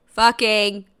public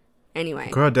fucking. Anyway,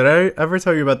 girl, did I ever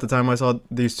tell you about the time I saw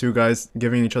these two guys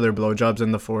giving each other blowjobs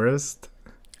in the forest?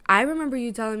 I remember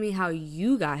you telling me how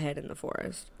you got head in the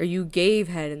forest, or you gave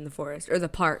head in the forest, or the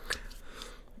park.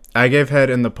 I gave head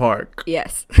in the park.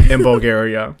 Yes. In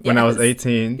Bulgaria when I was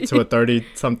 18 to a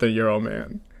 30-something-year-old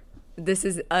man. This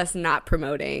is us not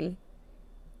promoting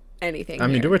anything. I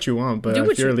mean, do what you want, but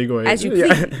if you're legal age. As you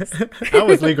please. I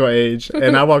was legal age,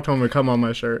 and I walked home with cum on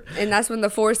my shirt. And that's when the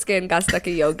foreskin got stuck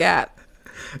in your gap.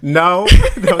 No,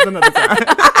 that was another time.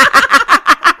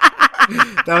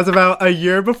 That was about a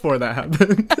year before that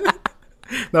happened.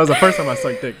 That was the first time I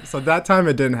sucked dick. So that time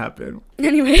it didn't happen.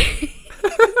 Anyway,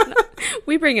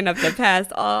 we bringing up the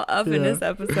past all up in this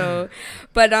episode.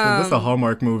 But this is a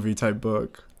Hallmark movie type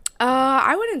book.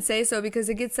 I wouldn't say so, because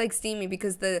it gets like steamy,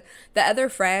 because the other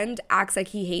friend acts like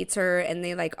he hates her, and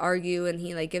they like argue, and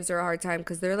he like gives her a hard time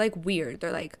because they're like weird.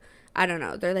 They're like, I don't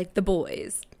know. They're like the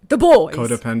boys.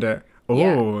 Codependent.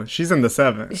 Oh, yeah. She's in the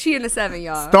 7. She in the 7,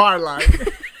 y'all. Starlight.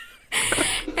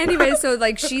 Anyway, so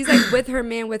like she's like with her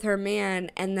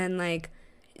man, and then like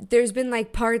there's been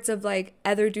like parts of like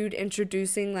other dude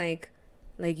introducing like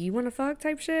you want to fuck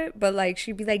type shit, but like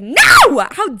she'd be like, no,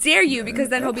 how dare you, because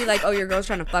then he'll be like, oh, your girl's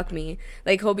trying to fuck me,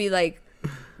 like he'll be like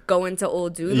going to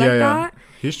old dude like that.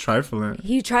 He's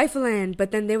trifling.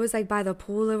 But then they was like by the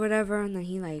pool or whatever, and then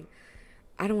he like,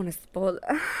 I don't want to spoil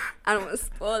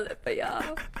it for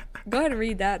y'all. Go ahead and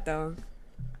read that though.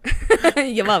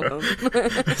 You're welcome.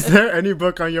 Is there any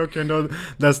book on your Kindle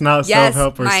that's not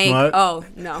self-help or smut? Oh,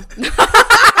 no.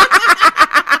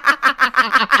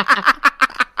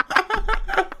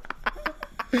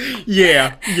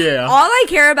 Yeah. All I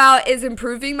care about is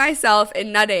improving myself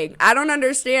and nutting. I don't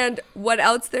understand what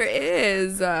else there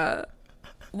is.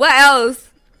 What else?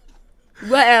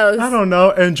 I don't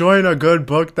know. Enjoying a good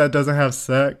book that doesn't have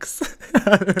sex.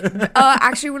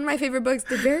 Actually, one of my favorite books,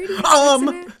 did Verity have sex in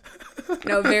it?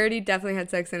 No, Verity definitely had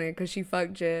sex in it because she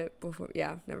fucked Jit before.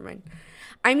 Yeah, never mind.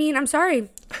 I mean, I'm sorry.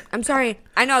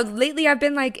 I know lately I've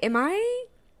been like, am I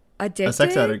addicted? A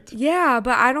sex addict. Yeah,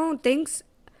 but I don't think so.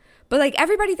 But like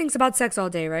everybody thinks about sex all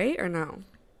day, right? Or no?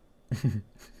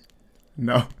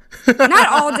 No. Not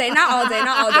all day,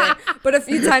 but a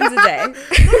few times a day. No,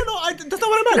 that's not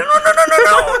what I meant.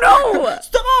 No.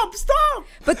 Stop.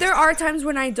 But there are times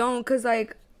when I don't, because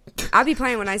like, I'll be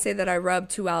playing when I say that I rub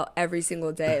 2 out every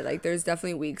single day. Like, there's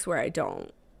definitely weeks where I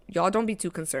don't. Y'all don't be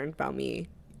too concerned about me.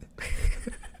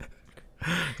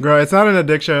 Girl, it's not an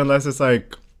addiction unless it's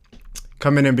like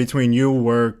coming in between you,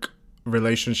 work,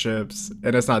 relationships,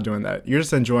 and it's not doing that. You're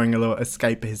just enjoying a little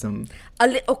escapism. A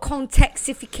little context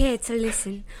if you care to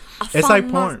listen. It's like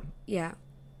porn. Yeah.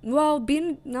 Well,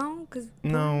 because...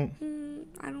 No.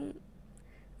 I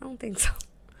don't think so.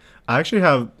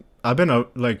 I've been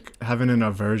having an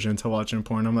aversion to watching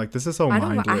porn. I'm like, this is so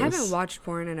mindless. I haven't watched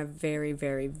porn in a very,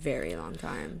 very, very long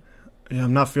time. Yeah,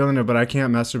 I'm not feeling it, but I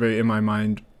can't masturbate in my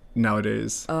mind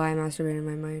nowadays. Oh, I masturbate in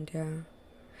my mind, yeah.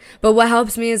 But what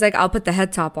helps me is like I'll put the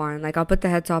head top on. Like I'll put the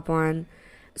head top on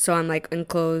so I'm like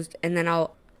enclosed, and then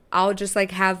I'll just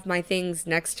like have my things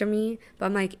next to me. But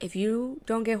I'm like, if you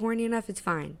don't get horny enough, it's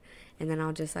fine. And then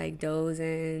I'll just like doze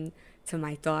in to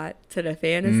my thought, to the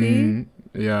fantasy.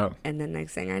 Yeah. And then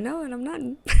next thing I know, and I'm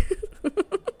nothing.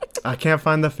 I can't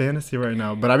find the fantasy right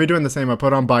now, but I be doing the same. I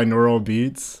put on binaural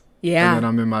beats. Yeah. And then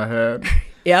I'm in my head.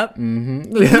 Yep.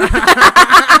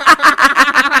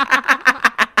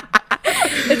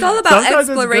 It's all about Sometimes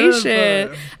exploration.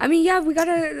 good, I mean, yeah, we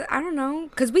gotta, I don't know,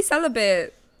 because we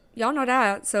celibate. Y'all know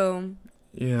that, so.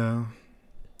 Yeah.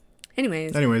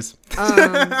 Anyways.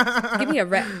 Give me a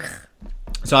rec.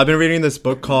 So I've been reading this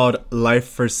book called Life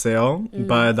for Sale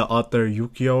by the author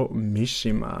Yukio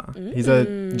Mishima. He's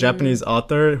a Japanese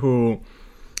author who,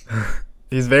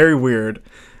 he's very weird.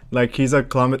 Like, he's a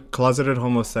closeted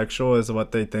homosexual is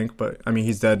what they think, but I mean,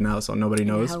 he's dead now, so nobody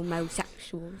knows.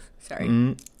 Homosexuals.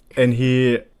 Sorry. And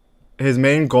his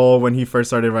main goal when he first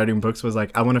started writing books was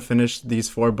like, I want to finish these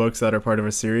 4 books that are part of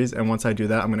a series, and once I do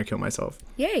that, I'm going to kill myself.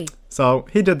 Yay. So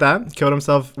he did that, killed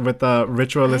himself with a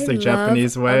ritualistic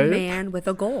Japanese way. A man with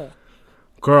a goal.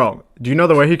 Girl, do you know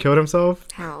the way he killed himself?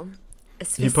 How?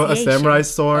 He put a samurai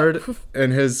sword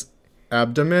in his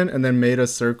abdomen and then made a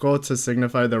circle to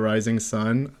signify the rising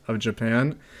sun of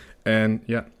Japan. And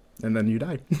yeah, and then you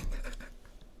die.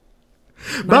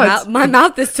 My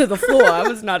mouth is to the floor. I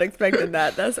was not expecting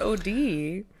that. That's OD.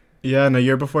 Yeah, and a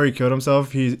year before he killed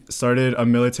himself, he started a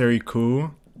military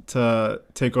coup to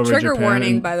take over Japan. Trigger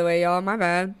warning, by the way, y'all. My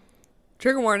bad.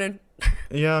 Trigger warning.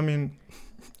 Yeah, I mean,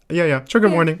 yeah. Trigger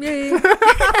warning. Yeah.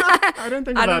 I didn't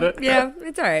think about it. Yeah,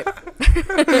 it's all right.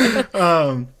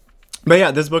 But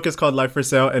yeah, this book is called Life for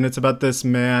Sale, and it's about this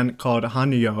man called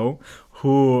Hanyo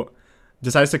who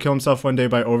decides to kill himself one day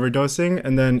by overdosing,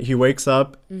 and then he wakes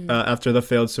up after the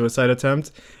failed suicide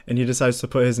attempt, and he decides to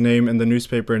put his name in the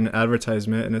newspaper in an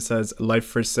advertisement, and it says Life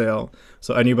for Sale.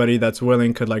 So anybody that's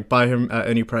willing could like buy him at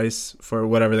any price for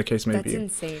whatever the case may be. That's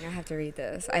insane. I have to read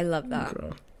this. I love that.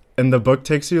 And the book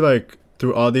takes you like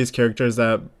through all these characters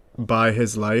that buy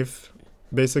his life,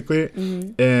 basically.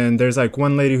 And there's like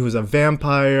one lady who's a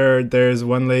vampire. There's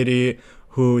one lady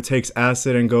who takes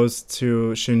acid and goes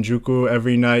to Shinjuku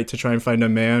every night to try and find a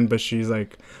man, but she's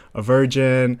like a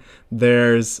virgin.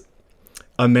 There's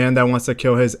a man that wants to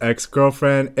kill his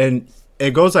ex-girlfriend, and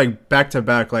it goes like back to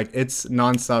back, like it's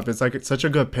nonstop. It's like it's such a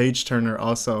good page turner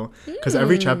also, because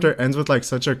every chapter ends with like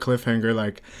such a cliffhanger,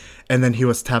 like, and then he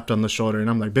was tapped on the shoulder, and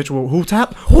I'm like, bitch, who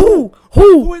tapped? Who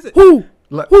is it? Who?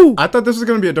 I thought this was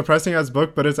gonna be a depressing ass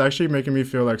book, but it's actually making me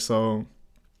feel like so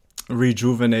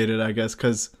rejuvenated, I guess,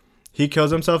 because he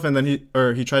kills himself, and then he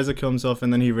tries to kill himself,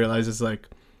 and then he realizes like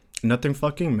nothing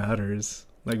fucking matters.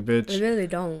 Like, bitch, They really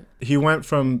don't. He went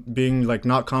from being like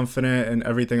not confident and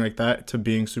everything like that to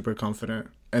being super confident,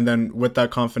 and then with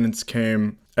that confidence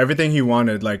came everything he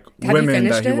wanted, like women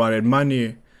that he wanted,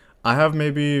 money. I have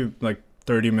maybe like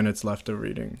 30 minutes left of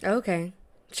reading. Okay,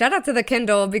 shout out to the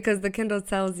Kindle, because the Kindle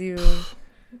tells you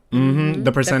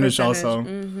the percentage also,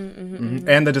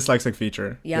 and the dyslexic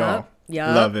feature. Yeah,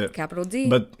 love it. Capital D.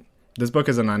 But this book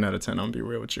is a 9 out of 10. I'll be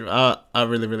real with you. I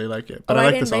really, really like it. But I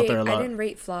like this author a lot. I didn't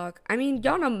rate Flock. I mean,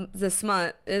 y'all know the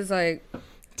Smut is like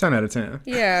 10 out of 10.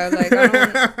 Yeah, like I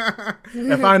don't.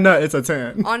 If I nut, it's a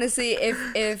 10. Honestly,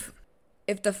 if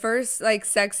the first like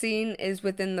sex scene is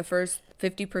within the first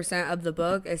 50% of the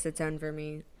book, it's a 10 for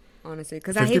me. Honestly,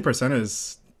 because 50%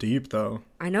 is deep though.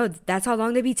 I know, that's how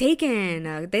long they be taking.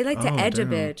 They like to edge a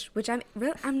bitch, which I'm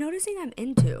noticing I'm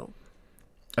into.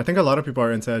 I think a lot of people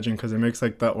are into edging because it makes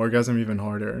like the orgasm even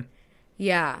harder.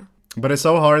 Yeah. But it's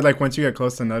so hard. Like once you get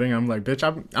close to nutting, I'm like, bitch,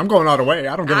 I'm going all the way.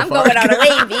 I don't give a fuck. I'm going all the way,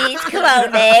 bitch. Come on,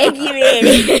 Meg. You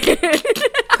ready?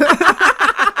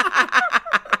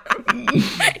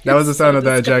 That was the sound of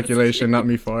that ejaculation, not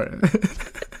me farting.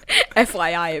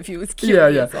 FYI, if you was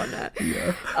curious on that.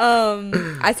 Yeah.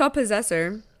 I saw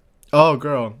Possessor. Oh,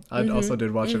 girl. I also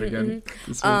did watch it again.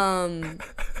 This week.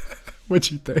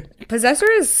 What'd you think? Possessor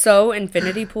is so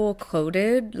infinity pool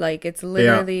coded. Like, it's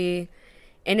literally... Yeah.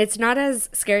 And it's not as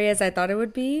scary as I thought it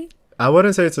would be. I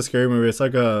wouldn't say it's a scary movie. It's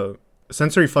like a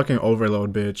sensory fucking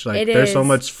overload, bitch. Like, there's so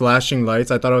much flashing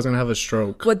lights. I thought I was going to have a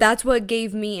stroke. Well, that's what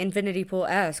gave me Infinity Pool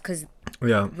S. Because,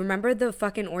 yeah. Remember the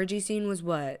fucking orgy scene was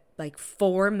what? Like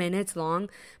 4 minutes long?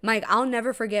 Mike, I'll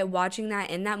never forget watching that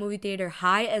in that movie theater,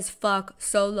 high as fuck,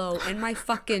 solo, in my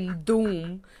fucking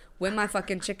doom, with my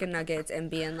fucking chicken nuggets,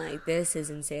 and being like, this is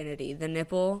insanity. The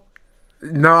nipple.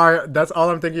 No, that's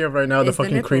all I'm thinking of right now. The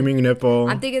fucking creaming nipple.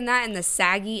 I'm thinking that and the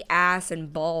saggy ass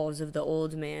and balls of the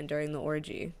old man during the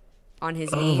orgy. on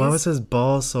his Oh, knees. why was his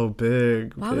ball so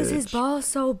big? Why was his ball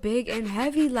so big and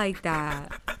heavy like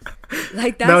that?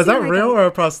 Now, is that real or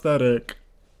a prosthetic?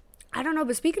 I don't know,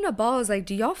 but speaking of balls, like,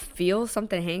 do y'all feel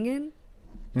something hanging?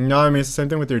 No, I mean, it's the same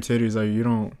thing with your titties. Like, you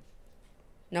don't.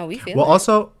 No, we feel Well, it.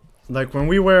 also, like, when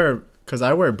we wear, because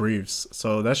I wear briefs,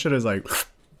 so that shit is like.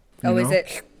 Is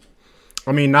it?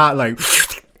 I mean, not like.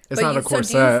 It's not a corset.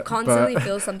 So do you constantly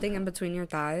feel something in between your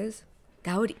thighs?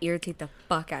 That would irritate the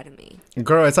fuck out of me.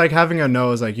 Girl, it's like having a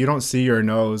nose. Like, you don't see your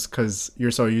nose because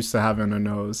you're so used to having a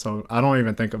nose. So I don't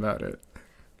even think about it.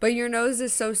 But your nose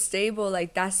is so stable.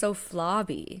 Like, that's so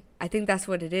flobby. I think that's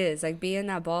what it is. Like, being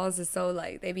that balls is so,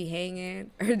 like, they be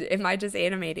hanging. Or am I just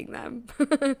animating them?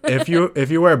 If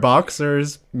you wear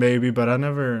boxers, maybe. But I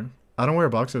don't wear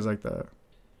boxers like that.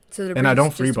 So and I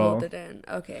don't free ball. Hold it in.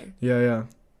 Okay. Yeah.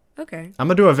 Okay. I'm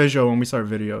going to do a visual when we start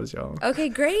videos, y'all. Okay,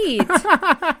 great.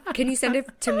 Can you send it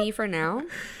to me for now?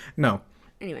 No.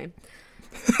 Anyway.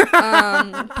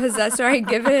 Possessor, I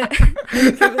give it.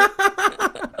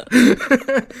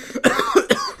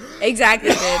 Exactly,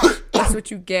 bitch. That's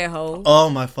what you get, ho. Oh,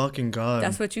 my fucking God.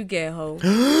 That's what you get, ho.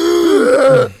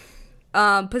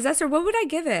 Possessor, what would I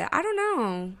give it? I don't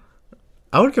know.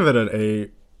 I would give it an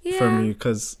 8 for me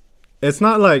because it's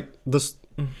not like this.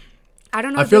 I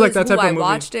don't know. I feel like that type of movie. I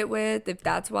watched it with, if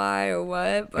that's why or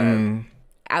what. But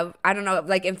I don't know.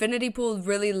 Like, Infinity Pool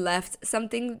really left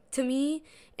something to me.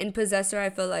 In Possessor, I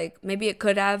feel like maybe it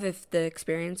could have if the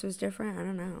experience was different. I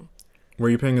don't know. Were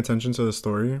you paying attention to the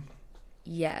story?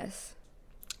 Yes.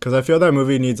 Because I feel that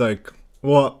movie needs like,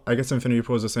 well, I guess Infinity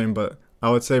Pool is the same, but I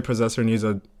would say Possessor needs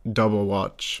a double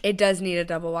watch. It does need a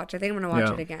double watch. I think I'm going to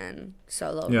watch it again.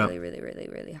 Solo, really, really, really,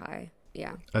 really high.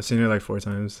 Yeah. I've seen it like 4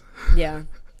 times. Yeah.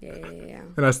 Yeah.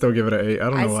 And I still give it an 8. I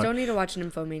don't know why. I still need to watch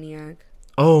Nymphomaniac.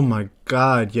 Oh my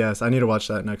God, yes. I need to watch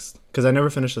that next. Because I never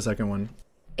finished the second one.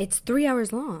 It's 3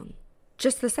 hours long.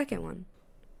 Just the second one.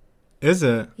 Is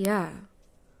it? Yeah.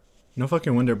 No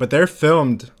fucking wonder. But they're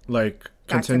filmed like back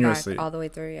continuously. To back, all the way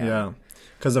through, yeah. Yeah.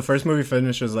 Because the first movie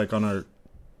finishes like on our,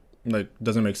 like,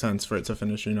 doesn't make sense for it to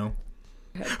finish, you know?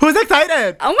 Who's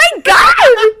excited? Oh my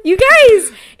God! You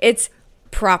guys! It's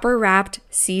proper wrapped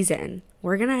season.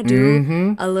 We're going to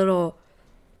do a little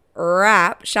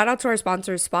wrap. Shout out to our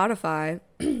sponsor, Spotify.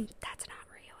 That's not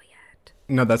real yet.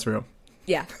 No, that's real.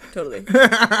 Yeah, totally.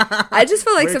 I just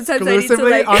feel like sometimes I need to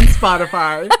like on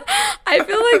Spotify. I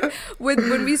feel like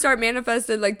when we start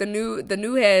manifesting, like the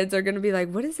new heads are gonna be like,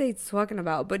 what is they talking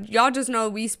about? But y'all just know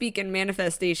we speak in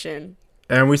manifestation.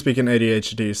 And we speak in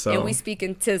ADHD, so. And we speak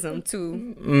in TISM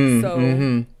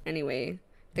too. Anyway,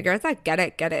 the girls that get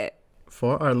it.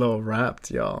 For our little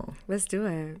wrapped, y'all. Let's do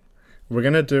it. We're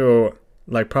gonna do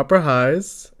like proper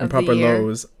highs and proper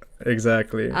lows.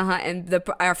 Exactly. And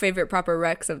our favorite proper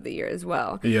recs of the year as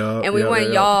well. Yeah. And we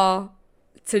want y'all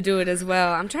to do it as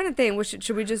well. I'm trying to think.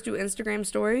 Should we just do Instagram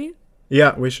story?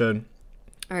 Yeah, we should.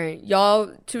 All right,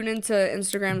 y'all tune into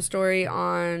Instagram story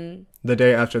on the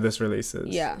day after this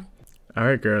releases. Yeah. All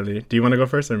right, girly. Do you want to go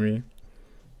first or me?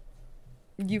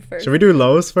 You first. Should we do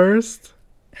lows first?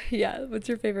 Yeah. What's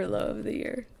your favorite low of the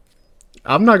year?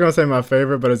 I'm not gonna say my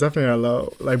favorite, but it's definitely a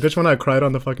low. Like, bitch, when I cried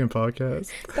on the fucking podcast.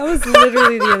 That was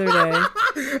literally the other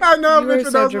day. I know, bitch,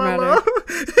 but that was my low.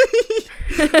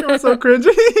 It was so cringy.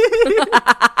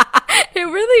 It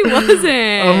really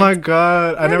wasn't. Oh my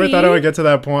God. I never thought I would get to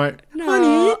that point.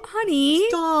 No, honey.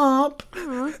 Stop.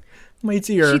 My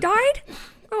tear. She died?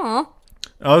 Aw.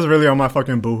 I was really on my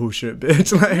fucking boohoo shit,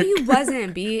 bitch. Like, no, you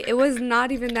wasn't, B. It was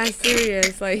not even that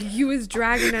serious. Like, you was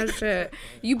dragging that shit.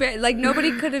 Like,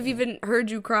 nobody could have even heard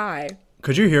you cry.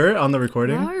 Could you hear it on the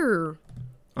recording? No.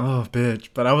 Oh, bitch.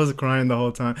 But I was crying the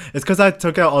whole time. It's because I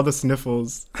took out all the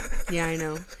sniffles. Yeah, I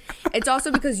know. It's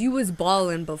also because you was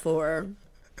balling before.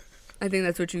 I think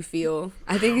that's what you feel.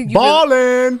 I think you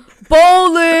balling.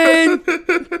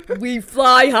 We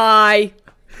fly high.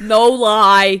 No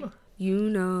lie. You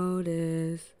know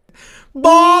this.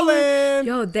 Ballin'!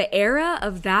 Yo, the era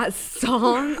of that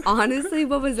song, honestly,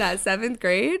 what was that, 7th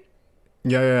grade?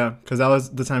 Yeah. Because that was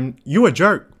the time. You a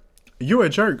jerk. You a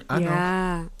jerk. I know.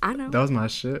 Yeah, I know. That was my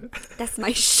shit. That's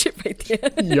my shit right there.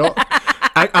 Yo,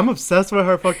 I'm obsessed with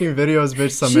her fucking videos,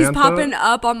 bitch. Samantha. She's popping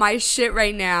up on my shit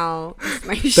right now.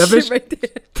 My shit bitch, right there.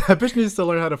 That bitch needs to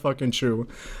learn how to fucking chew.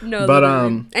 No, but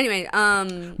literally. Anyway,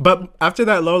 But after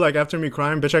that low, like after me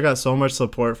crying, bitch, I got so much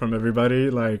support from everybody.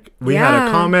 Like we had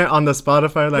a comment on the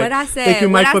Spotify, like, what I said, thank you,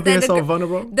 Mike, for being so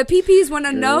vulnerable. The PPs want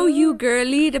to know you,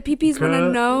 girly. The PPs want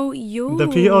to know you. The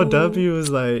POW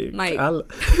is like, Mike.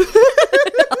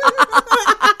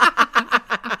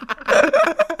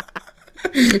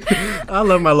 I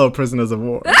love my little prisoners of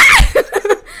war.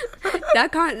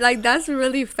 That's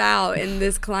really foul in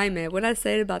this climate. What I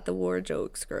said about the war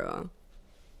jokes, girl.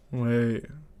 Wait.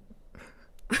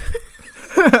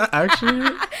 Actually,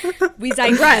 we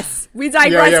digress. We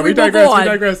digress. Yeah, we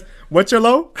digress. What's your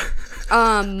low?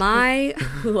 My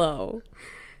low.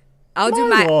 I'll do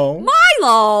my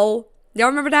low. Y'all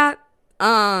remember that?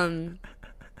 I'm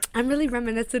really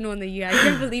reminiscent on the year. I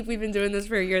can't believe we've been doing this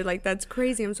for a year. Like, that's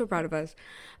crazy. I'm so proud of us.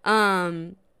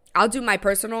 I'll do my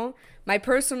personal. My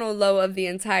personal low of the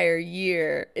entire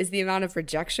year is the amount of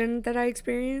rejection that I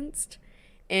experienced.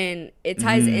 And it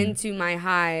ties into my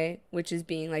high, which is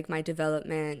being like my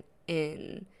development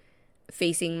in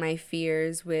facing my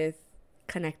fears with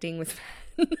connecting with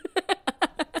men.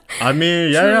 I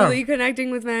mean, truly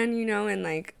connecting with men, you know, and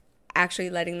like actually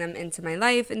letting them into my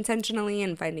life intentionally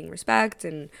and finding respect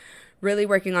and really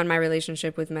working on my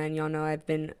relationship with men. Y'all know I've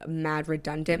been mad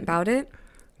redundant about it.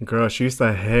 Girl, she used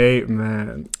to hate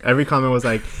men. Every comment was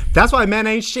like, that's why men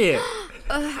ain't shit.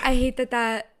 I hate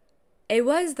that. It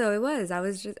was, though. It was.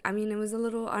 It was a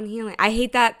little unhealing. I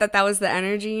hate that was the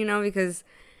energy, you know, because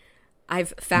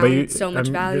I've found so much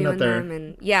value in them.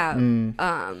 And yeah.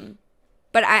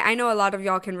 But I know a lot of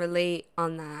y'all can relate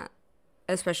on that,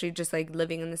 especially just like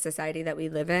living in the society that we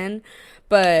live in.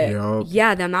 But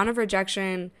yeah, the amount of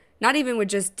rejection, not even with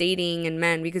just dating and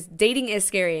men, because dating is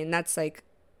scary. And that's like,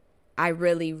 I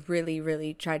really, really,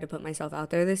 really tried to put myself out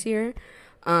there this year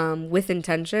with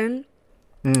intention.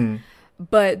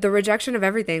 But the rejection of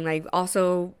everything, like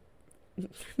also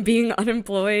being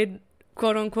unemployed,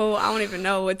 quote unquote, I don't even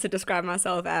know what to describe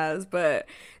myself as, but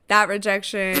that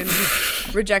rejection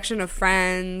of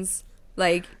friends,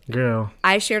 like, girl,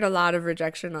 I shared a lot of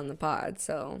rejection on the pod.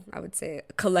 So I would say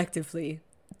collectively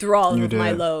through all of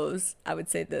my lows, I would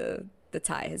say the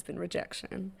tie has been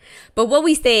rejection. But what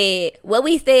we say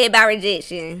about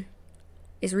rejection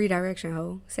is redirection,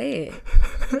 ho. Say it.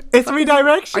 It's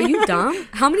redirection. Are you dumb?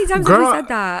 How many times have we said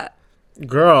that?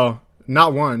 Girl,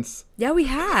 not once. Yeah, we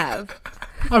have.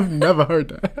 I've never heard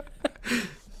that.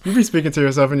 You be speaking to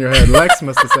yourself in your head. Lex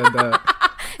must have said that.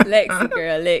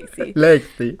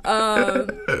 Lexi.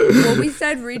 Well, we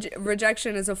said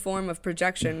rejection is a form of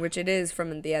projection, which it is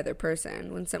from the other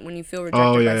person. When you feel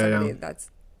rejected by somebody,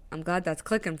 I'm glad that's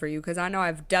clicking for you, because I know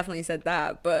I've definitely said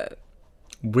that, but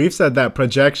we've said that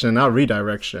projection, not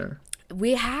redirection.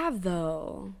 We have,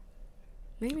 though.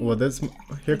 Maybe. Well,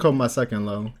 here comes my second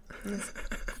low.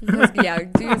 Yeah,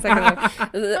 do your second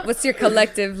low. What's your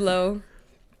collective low?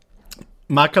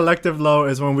 My collective low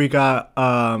is when we got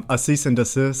a cease and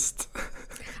desist.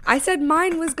 I said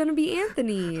mine was going to be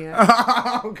Anthony.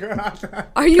 Oh, God.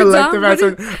 Are you collective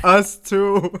dumb? Collective us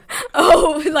two.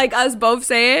 Oh, like us both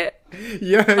say it?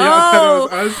 Yeah, I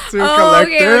thought it was us two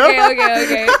collective.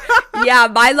 Okay. Yeah,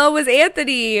 my low was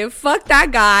Anthony. Fuck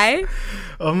that guy.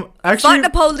 Actually, fuck the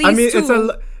police, I mean,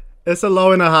 too. it's a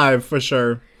low and a high for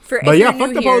sure. But yeah,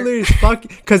 fuck the police. Fuck,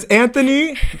 because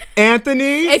Anthony.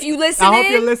 If you listening, I hope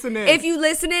you're listening. If you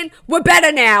listening, we're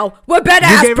better now. We're better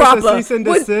as proper. You gave us a cease and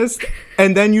desist,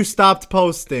 and then you stopped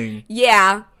posting.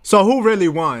 Yeah. So who really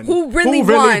won? Who really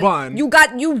won?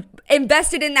 You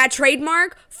invested in that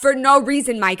trademark for no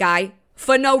reason, my guy.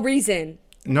 For no reason.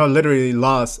 No, literally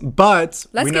lost. But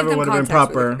we never would have been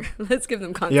proper. Let's give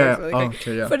them context. Yeah. Really quick.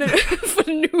 Okay. Yeah. For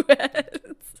the new heads.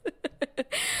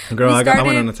 Girl, I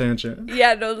went on a tangent.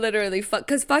 Yeah, no, literally.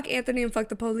 Because fuck Anthony and fuck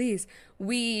the police.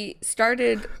 We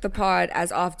started the pod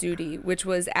as Off Duty, which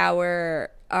was our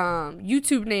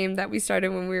YouTube name that we started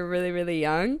when we were really, really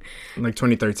young. Like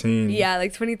 2013. Yeah,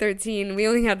 like 2013. We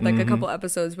only had like a couple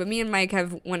episodes, but me and Mike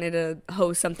have wanted to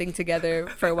host something together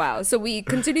for a while. So we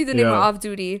continued the name of Off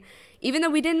Duty, even though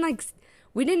we didn't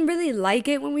really like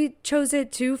it when we chose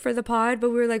it too for the pod, but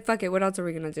we were like, fuck it, what else are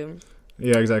we gonna do?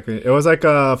 Yeah, exactly. It was like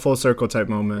a full circle type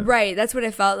moment. Right, that's what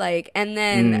it felt like. And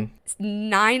then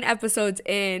 9 episodes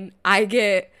in, I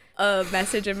get a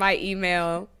message in my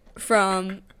email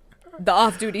from the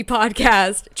Off Duty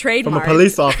podcast trademark. From a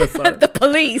police officer. The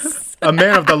police. A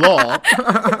man of the law.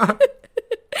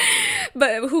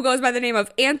 But who goes by the name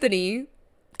of Anthony,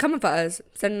 coming for us,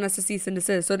 sending us a cease and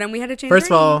desist. So then we had to change.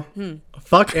 First of all,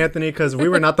 fuck Anthony, because we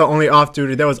were not the only off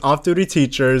duty. There was off duty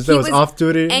teachers. There was off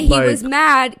duty, and he was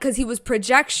mad because he was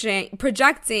projecting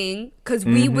because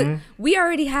we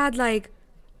already had like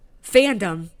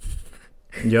fandom.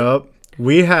 Yup,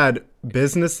 we had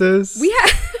businesses.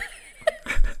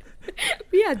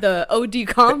 We had the OD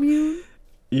commune.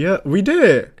 Yeah, we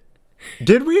did.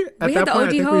 Did we? We had the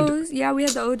OD hoes. Yeah, we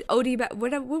had the OD.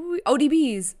 What were we?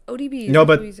 ODBs. No,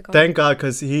 but thank God,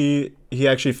 because he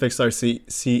actually fixed our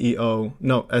SEO.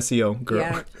 No, SEO, girl.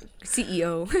 Yeah,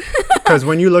 CEO. Because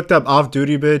when you looked up off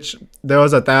duty, bitch, there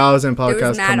was 1,000 podcasts. There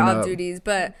was mad off up. duties,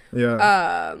 but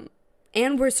yeah.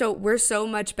 And we're so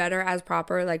much better as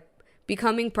proper. Like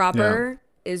becoming proper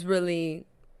is really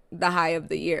the high of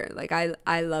the year. Like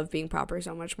I love being proper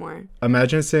so much more.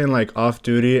 Imagine saying like off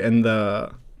duty in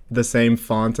the same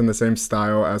font and the same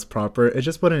style as proper. It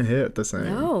just wouldn't hit the same.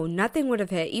 No, nothing would have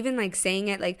hit. Even like saying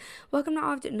it like welcome to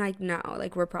off duty. Like no,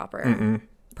 like we're proper.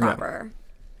 Proper.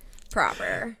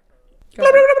 I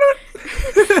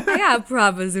got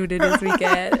proper zooted this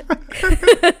weekend.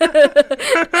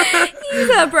 He's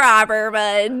a proper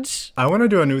bunch. I want to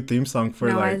do a new theme song for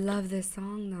I love this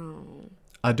song though.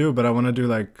 I do, but I want to do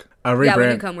like a rebrand. Yeah,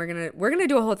 when you come, we're gonna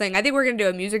do a whole thing. I think we're gonna do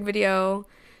a music video.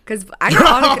 Cause I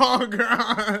got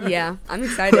girl. Yeah, I'm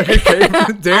excited.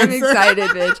 I'm excited,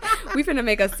 bitch. We finna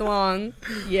make a song.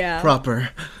 Yeah. Proper.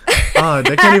 Oh,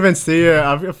 they can't even see it.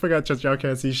 I forgot that y'all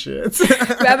can't see shit.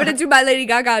 I'm gonna do my Lady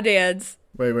Gaga dance.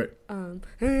 Wait.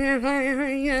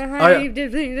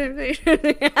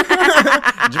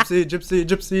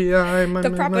 Gypsy.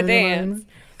 The proper dance.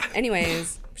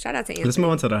 Anyways, shout out to Anthony. Let's move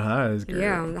on to the highs, girl.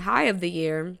 Yeah, the high of the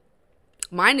year.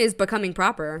 Mine is becoming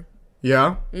proper.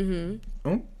 Yeah? Mm-hmm.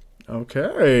 Oh,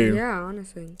 okay. Yeah,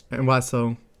 honestly. And why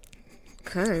so?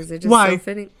 Because it's just so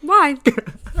fitting. Why?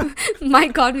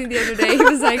 Mike called me the other day. He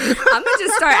was like, I'm going to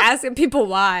just start asking people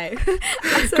why.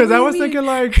 Because I was thinking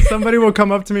like somebody will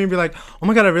come up to me and be like, oh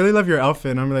my God, I really love your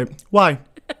outfit. And I'm like, why?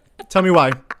 Tell me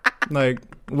why. Like,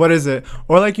 what is it?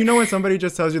 Or like, you know when somebody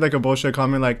just tells you like a bullshit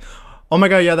comment like, oh my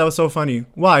God, yeah, that was so funny.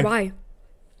 Why? Why?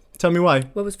 Tell me why.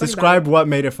 What was funny? Describe what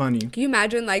made it funny. Can you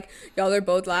imagine like y'all are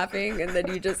both laughing and then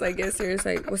you just like get serious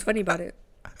like, what's funny about it?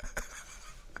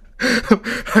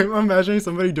 I'm imagining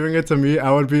somebody doing it to me. I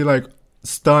would be like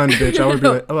stunned, bitch. I would be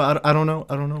like, oh, I don't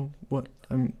know what.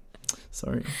 I'm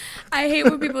sorry. I hate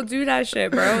when people do that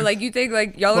shit, bro. Like you think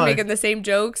like y'all are making the same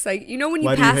jokes. Like you know when you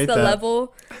pass the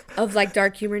level of like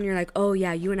dark humor and you're like, oh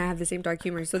yeah, you and I have the same dark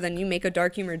humor. So then you make a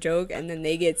dark humor joke and then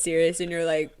they get serious and you're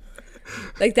like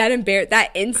that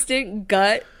instant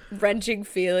gut wrenching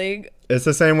feeling. It's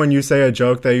the same when you say a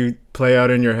joke that you play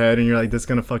out in your head and you're like, this is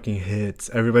gonna fucking hit.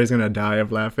 Everybody's gonna die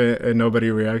of laughing and nobody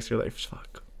reacts. You're like,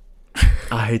 fuck.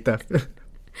 I hate that.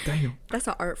 Damn. That's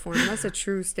an art form. That's a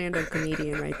true stand-up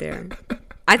comedian right there.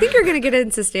 I think you're gonna get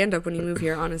into stand-up when you move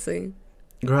here, honestly.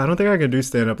 Girl, I don't think I can do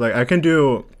stand-up. Like, I can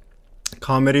do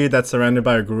comedy that's surrounded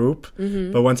by a group,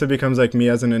 but once it becomes like me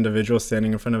as an individual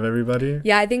standing in front of everybody.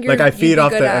 Yeah, I think you're like I feed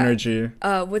off the energy.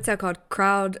 What's that called?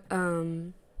 Crowd.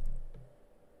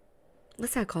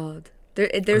 What's that called?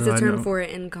 There's a term for it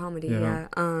in comedy. Yeah.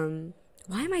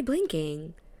 Why am I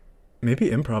blinking? Maybe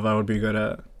improv I would be good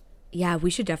at. Yeah, we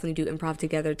should definitely do improv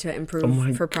together to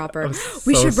improve for proper.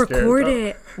 We so should record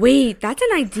it. Wait, that's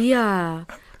an idea.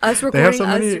 Us recording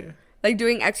us like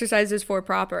doing exercises for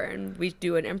proper, and we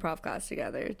do an improv class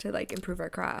together to like improve our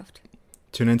craft.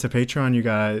 Tune into Patreon, you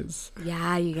guys.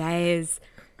 Yeah, you guys.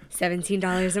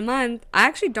 $17 a month. I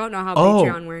actually don't know how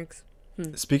Patreon works.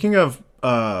 Speaking of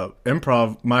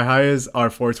improv, my high is our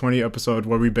 420 episode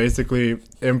where we basically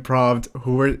improved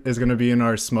who is going to be in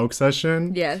our smoke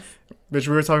session. Yes. Bitch,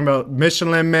 we were talking about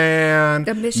Michelin Man,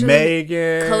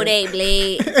 Megan, Kodak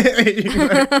Blade.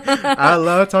 I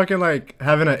love talking like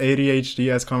having an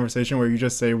ADHD-esque conversation where you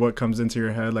just say what comes into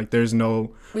your head. Like there's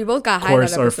no we both got high that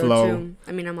episode flow. Too.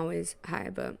 I mean, I'm always high,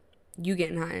 but you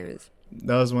getting high is.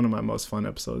 That was one of my most fun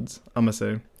episodes, I'm gonna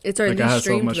say. It's our least I had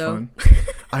streamed, so much though. Fun.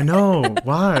 I know.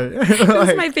 Why? It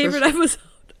was my favorite episode.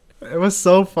 It was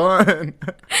so fun.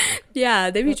 Yeah,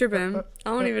 they be tripping. I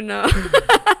don't even know.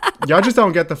 Y'all just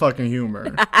don't get the fucking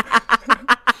humor.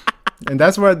 And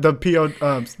that's where the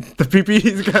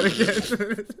PP's gotta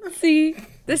get. See,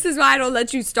 this is why I don't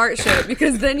let you start shit,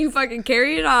 because then you fucking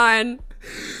carry it on.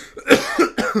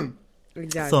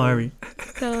 Exactly.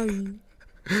 Sorry.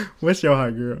 What's your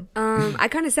high, girl? I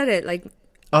kind of said it, like.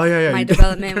 Oh yeah. My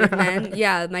development with men.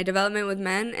 Yeah, my development with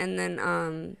men, and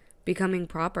then becoming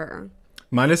proper.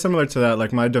 Mine is similar to that.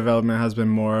 Like my development has been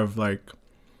more of like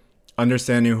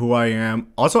understanding who I am,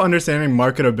 also understanding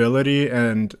marketability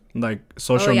and like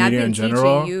social media in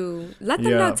general. You let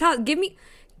them know. Give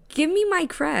me my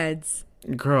creds,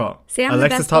 girl. Say I'm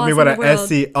Alexis the best taught me what an world.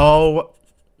 SEO.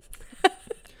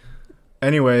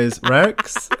 Anyways,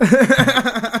 Rex.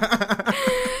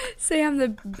 Say I'm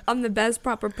the best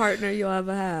proper partner you'll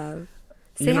ever have.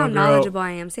 Say how knowledgeable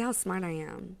I am. Say how smart I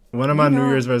am. One of my New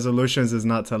Year's resolutions is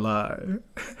not to lie.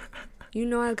 You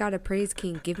know I got a praise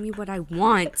king. Give me what I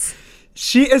want.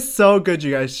 She is so good,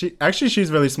 you guys.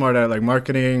 She's really smart at like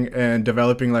marketing and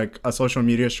developing like a social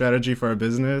media strategy for a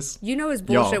business. You know it's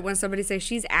bullshit when somebody says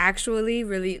she's actually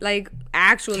really like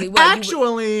actually what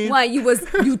actually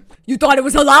you thought it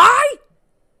was a lie?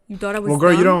 You thought it was well,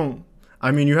 girl, dumb? you don't.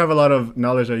 I mean, you have a lot of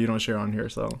knowledge that you don't share on here,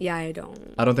 so yeah, I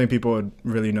don't. I don't think people would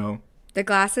really know. The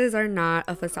glasses are not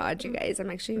a facade, you guys. I'm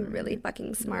actually really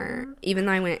fucking smart. Even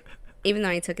though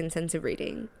I took intensive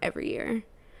reading every year.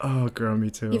 Oh, girl,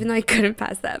 me too. Even though I couldn't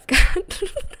pass the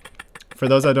FCAT. For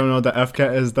those that don't know, the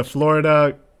FCAT is the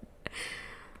Florida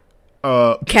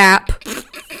cap.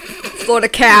 Florida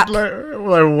cap.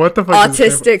 Like what the fuck?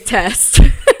 Autistic test.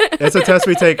 It's a test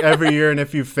we take every year, and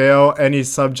if you fail any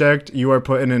subject, you are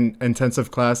put in an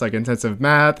intensive class, like intensive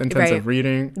math, intensive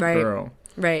reading. Right. Girl.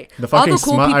 Right. The fucking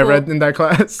cool smut I read in that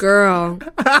class. Girl.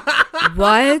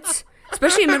 What?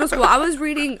 Especially in middle school. I was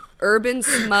reading urban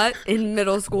smut in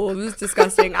middle school. It was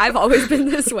disgusting. I've always been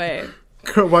this way.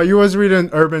 Girl, while you was reading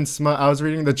urban smut, I was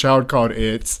reading The Child Called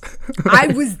It. I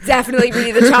was definitely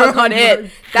reading The Child Called It.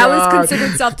 That was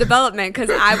considered self-development because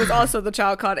I was also The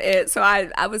Child Called It. So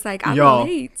I was like, I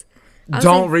relate.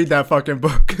 Don't read that fucking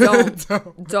book. Don't. It's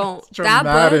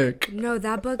dramatic.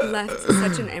 That book left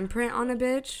such an imprint on a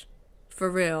bitch. For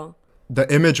real. The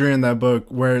imagery in that book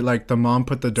where like the mom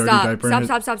put the dirty diaper in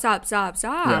Stop.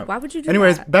 Yeah. Why would you do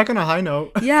Anyways, that? back on a high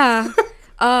note. Yeah.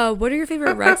 What are your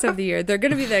favorite Recs of the year? They're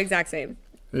going to be the exact same.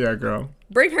 Yeah, girl.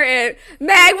 Bring her in.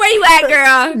 Meg, where you at,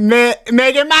 girl?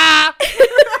 Megan Ma.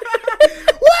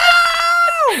 Woo!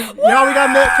 Yo, we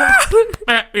got Meg.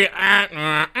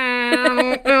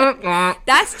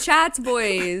 That's Chat's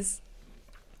boys.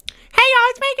 Hey, y'all,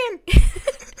 it's Megan.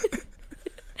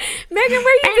 Megan,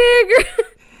 where you been, girl?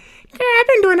 Yeah, I've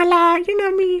been doing a lot. You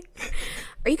know me.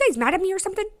 Are you guys mad at me or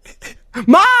something?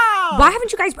 Mom! Why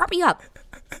haven't you guys brought me up?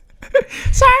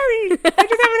 Sorry. I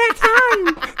just haven't had time.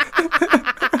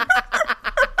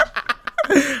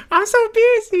 I'm so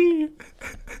busy.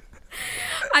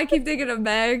 I keep thinking of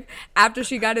Meg after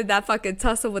she got in that fucking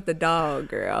tussle with the dog,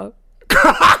 girl.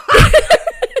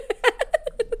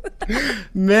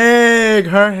 Meg,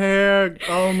 her hair.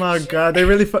 Oh my god. They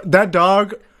really that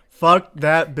dog fucked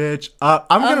that bitch up.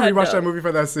 I'm gonna rewatch that movie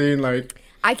for that scene. Like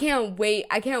I can't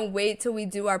wait till we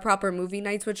do our proper movie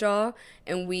nights with y'all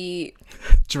and we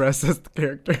dress as the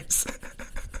characters.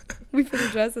 We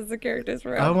finna dress as the characters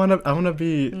for real. I wanna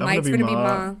be Mike's gonna be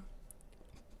Ma.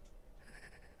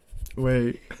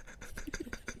 Wait.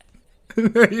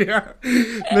 Yeah.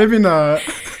 Maybe not.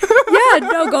 Yeah,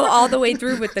 no, go all the way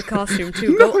through with the costume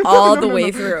too. Go all the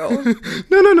way through.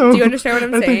 No. Do you understand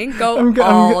what I'm saying? Go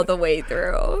all the way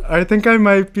through. I think I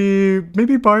might be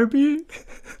maybe Barbie.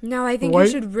 No, I think you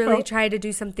should really try to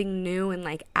do something new and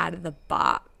like out of the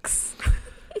box.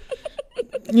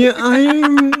 Yeah,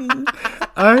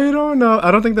 I don't know.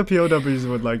 I don't think the POWs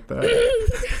would like that.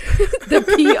 The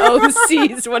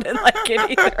POCs wouldn't like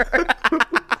it either.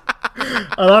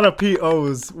 A lot of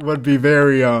POs would be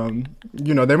very,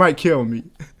 they might kill me.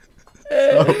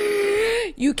 So.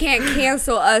 You can't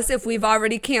cancel us if we've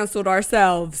already canceled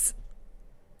ourselves.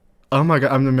 Oh my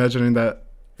god, I'm imagining that.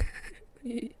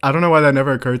 I don't know why that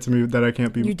never occurred to me that I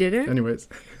can't be. You didn't? Anyways.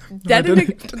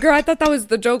 Girl, I thought that was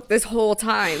the joke this whole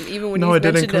time, even when you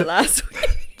mentioned it last week.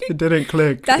 It didn't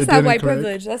click. That's not white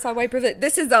privilege. That's not white privilege.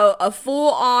 This is a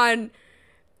full on.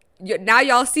 Now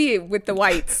y'all see it with the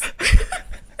whites.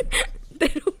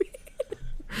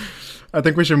 I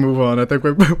think we should move on. I think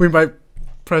we might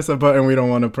press a button we don't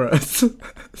want to press.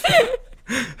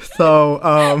 So,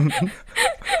 I'm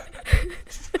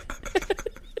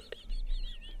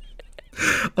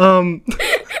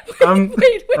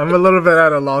a little bit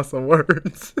at a loss of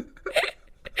words.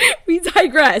 We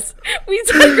digress. We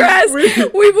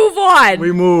move on.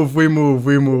 We move.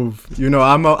 You know,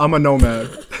 I'm a nomad.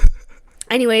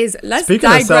 Anyways, let's Speaking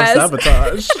digress. of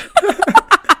self-sabotage.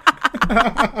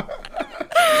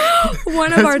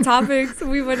 One of our topics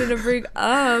we wanted to bring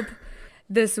up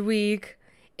this week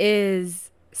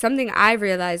is something I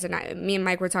realized, and me and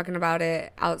Mike were talking about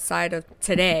it outside of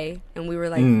today, and we were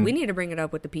like, we need to bring it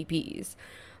up with the PPs,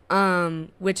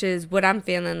 which is what I'm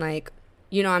feeling like.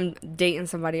 You know, I'm dating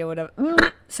somebody or whatever.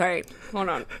 Sorry, hold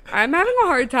on. I'm having a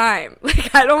hard time.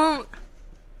 Like, I don't.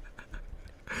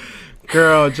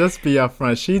 Girl, just be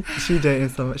upfront. She dating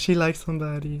somebody. She likes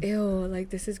somebody. Ew, like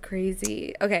this is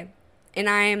crazy. Okay, and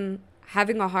I'm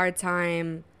having a hard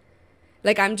time.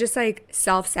 Like, I'm just like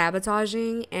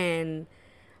self-sabotaging, and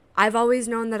I've always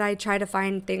known that I try to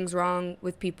find things wrong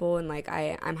with people, and like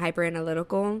I'm hyper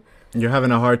analytical. You're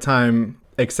having a hard time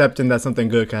accepting that something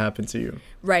good could happen to you.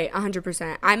 Right,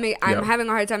 100%. I'm having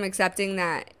a hard time accepting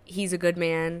that he's a good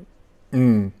man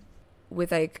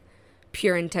with like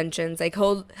pure intentions. Like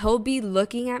he'll be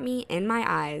looking at me in my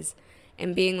eyes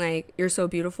and being like, "You're so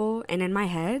beautiful," and in my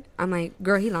head I'm like,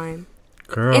 "Girl, he lying."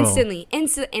 Girl. Instantly,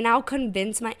 and I'll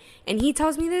convince and he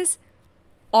tells me this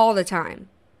all the time,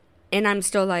 and I'm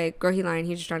still like, "Girl, he lying.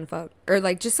 He's just trying to fuck," or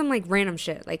like just some like random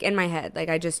shit like in my head. Like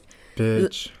I just,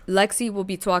 bitch. Lexi will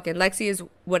be talking. Lexi is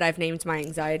what I've named my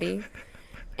anxiety,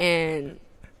 and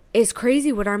it's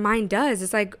crazy what our mind does.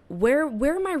 It's like, where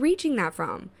am I reaching that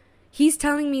from? He's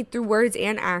telling me through words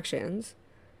and actions,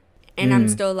 and I'm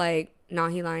still like, "No,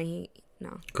 he lying.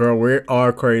 No." Girl, we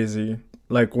are crazy.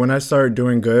 Like when I start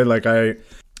doing good, like I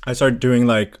start doing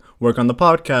like work on the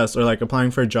podcast or like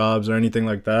applying for jobs or anything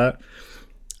like that.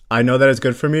 I know that it's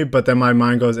good for me, but then my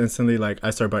mind goes instantly like I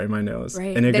start biting my nails.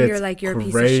 Right. And it then gets you're like, you're crazy.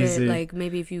 a piece of shit. Like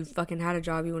maybe if you fucking had a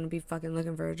job, you wouldn't be fucking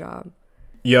looking for a job.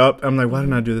 Yup. I'm like, why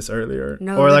didn't I do this earlier?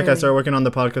 No, or like literally. I start working on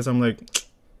the podcast, I'm like,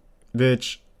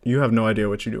 bitch, you have no idea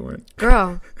what you're doing.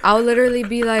 Girl, I'll literally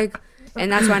be like, and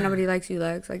that's why nobody likes you,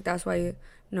 Lex. Like that's why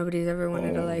nobody's ever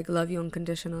wanted to like love you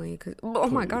unconditionally. Cause oh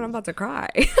my god, I'm about to cry.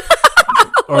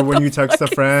 Or when you text a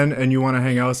friend and you want to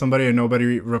hang out with somebody and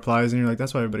nobody replies and you're like,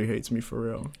 that's why everybody hates me for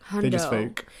real. Hundo. They just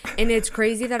fake. And it's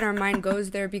crazy that our mind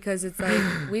goes there because it's like,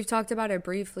 we've talked about it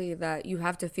briefly, that you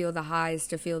have to feel the highs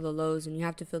to feel the lows and you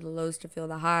have to feel the lows to feel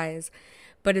the highs.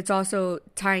 But it's also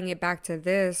tying it back to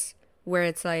this where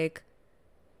it's like,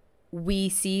 we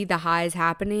see the highs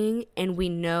happening and we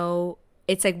know,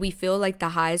 it's like we feel like the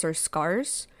highs are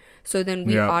scarce. So then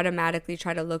we automatically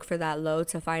try to look for that low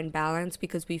to find balance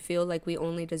because we feel like we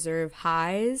only deserve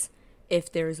highs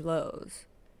if there's lows.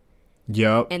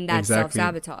 Yep. And that's exactly.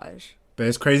 self-sabotage. But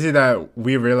it's crazy that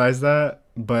we realize that,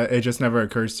 but it just never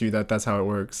occurs to you that that's how it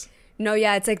works. No,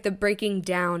 yeah, it's like the breaking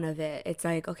down of it. It's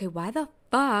like, okay, why the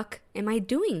fuck am I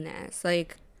doing this?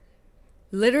 Like,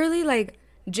 literally, like,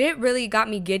 Jit really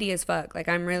got me giddy as fuck. Like,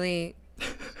 I'm really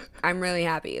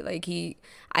happy. Like,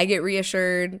 I get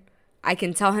reassured. I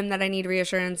can tell him that I need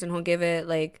reassurance and he'll give it,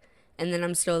 like, and then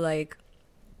I'm still like,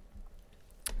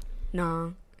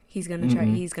 nah, he's gonna try,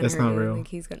 he's gonna that's hurt not you. real. Like,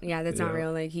 he's gonna, yeah, that's not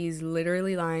real. Like, he's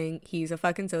literally lying. He's a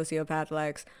fucking sociopath,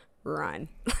 Lex. Run.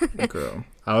 Girl.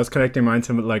 I was connecting mine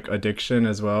to, like, addiction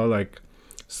as well, like,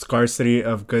 scarcity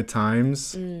of good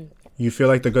times. You feel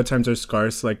like the good times are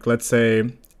scarce. Like, let's say,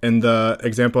 in the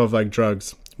example of, like,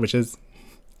 drugs, which is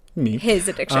me. His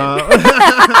addiction.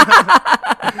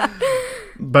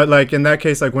 But like in that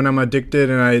case, like when I'm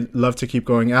addicted and I love to keep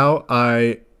going out,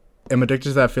 I am addicted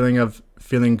to that feeling of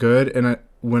feeling good. And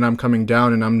when I'm coming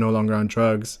down and I'm no longer on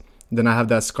drugs, then I have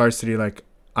that scarcity. Like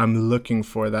I'm looking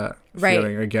for that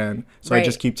feeling again. So I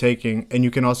just keep taking. And you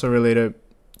can also relate it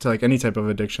to like any type of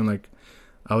addiction. Like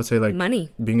I would say like money,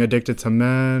 being addicted to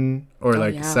men or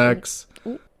sex.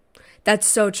 Ooh. That's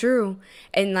so true.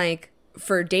 And like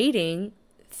for dating,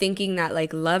 thinking that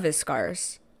like love is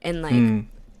scarce and like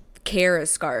care is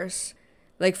scarce.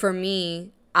 Like for me,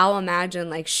 I'll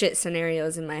imagine like shit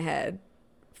scenarios in my head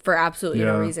for absolutely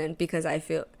no reason because I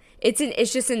feel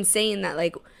it's just insane that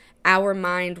like our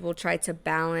mind will try to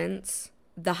balance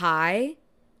the high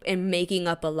and making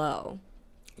up a low.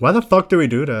 Why the fuck do we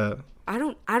do that? I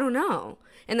don't know.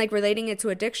 And like relating it to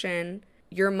addiction,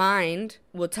 your mind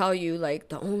will tell you like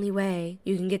the only way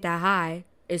you can get that high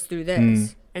is through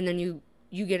this. And then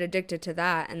you get addicted to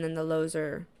that and then the lows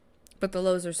are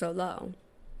so low.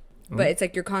 But it's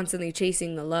like you're constantly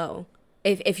chasing the low.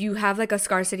 If you have like a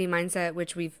scarcity mindset,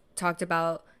 which we've talked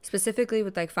about specifically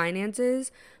with like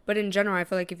finances, but in general, I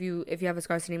feel like if you have a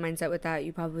scarcity mindset with that,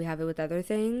 you probably have it with other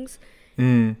things.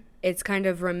 It's kind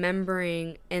of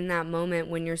remembering in that moment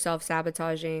when you're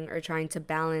self-sabotaging or trying to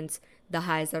balance the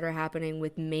highs that are happening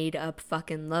with made up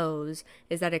fucking lows,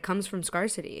 is that it comes from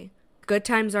scarcity. Good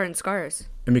times aren't scarce.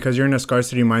 And because you're in a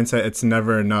scarcity mindset, it's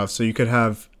never enough. So you could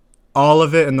have all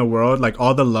of it in the world, like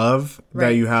all the love that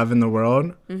you have in the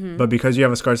world, but because you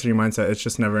have a scarcity mindset, it's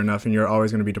just never enough and you're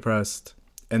always going to be depressed.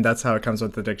 And that's how it comes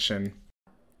with addiction.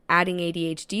 Adding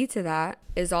ADHD to that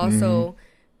is also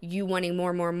you wanting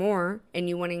more, and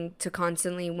you wanting to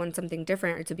constantly want something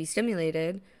different or to be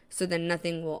stimulated, so then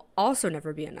nothing will also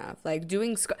never be enough. Like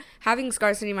having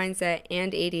scarcity mindset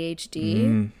and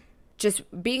ADHD,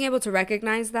 just being able to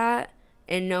recognize that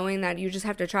and knowing that you just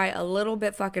have to try a little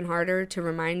bit fucking harder to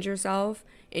remind yourself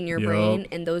in your brain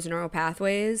and those neural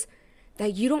pathways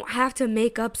that you don't have to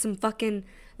make up some fucking,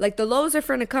 like the lows are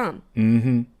finna come.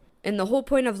 And the whole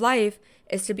point of life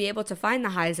is to be able to find the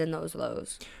highs in those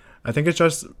lows. I think it's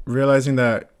just realizing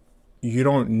that you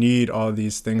don't need all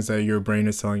these things that your brain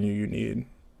is telling you need.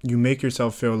 You make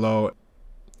yourself feel low.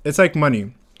 It's like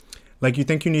money. Like you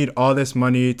think you need all this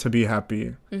money to be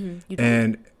happy.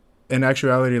 And in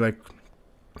actuality, like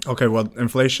Okay, well,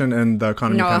 inflation and the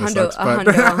economy No, kind of sucks.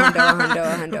 a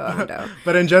hundo.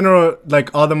 But in general,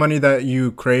 like all the money that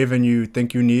you crave and you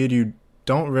think you need, you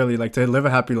don't really like to live a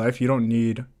happy life. You don't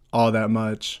need all that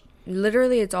much.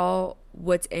 Literally, it's all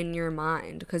what's in your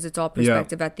mind because it's all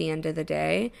perspective at the end of the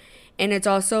day. And it's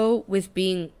also with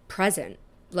being present.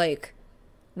 Like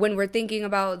when we're thinking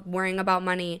about worrying about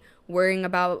money, worrying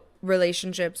about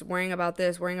relationships, worrying about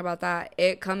this, worrying about that,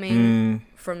 it coming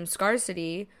from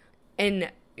scarcity.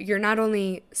 And you're not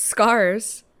only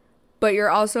scarce, but you're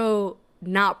also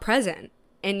not present.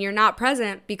 And you're not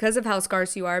present because of how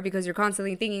scarce you are, because you're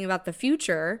constantly thinking about the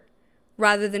future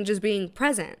rather than just being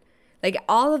present. Like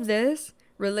all of this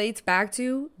relates back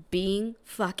to being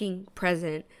fucking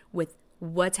present with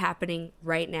what's happening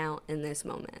right now in this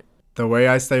moment. The way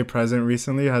I stay present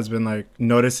recently has been like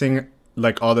noticing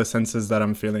like all the senses that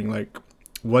I'm feeling, like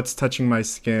what's touching my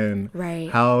skin, right?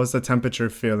 How's the temperature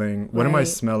feeling? What am I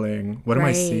smelling? What am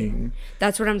I seeing?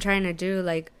 That's what I'm trying to do.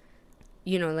 Like,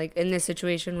 you know, like in this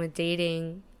situation with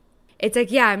dating, it's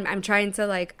like, yeah, I'm trying to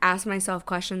like ask myself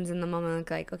questions in the moment,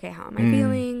 like okay, how am I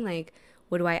feeling? Like,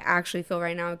 what do I actually feel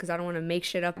right now? Because I don't want to make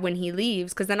shit up when he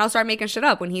leaves, because then I'll start making shit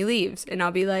up when he leaves and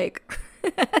I'll be like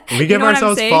we give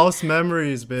ourselves false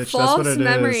memories, bitch. False that's what it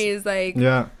memories, is. like,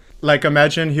 yeah. Like,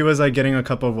 imagine he was, like, getting a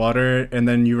cup of water, and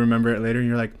then you remember it later, and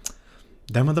you're like,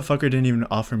 that motherfucker didn't even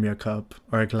offer me a cup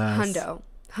or a glass.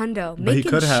 Hundo. But he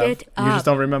could have. Shit up. You just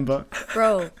don't remember.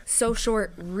 Bro, so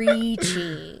short.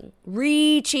 Reaching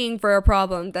for a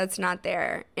problem that's not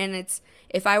there. And it's,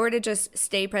 if I were to just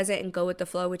stay present and go with the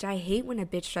flow, which I hate when a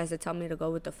bitch tries to tell me to go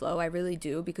with the flow. I really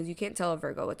do, because you can't tell a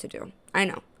Virgo what to do. I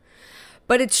know.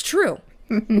 But it's true.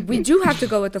 We do have to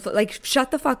go with the flow. Like,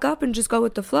 shut the fuck up and just go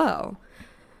with the flow.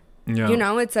 Yeah. You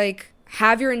know, it's like,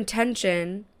 have your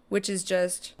intention, which is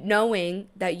just knowing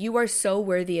that you are so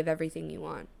worthy of everything you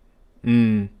want.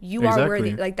 You are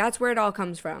worthy. Like, that's where it all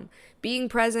comes from. Being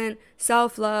present,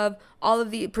 self-love, all of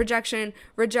the projection,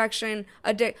 rejection,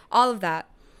 all of that.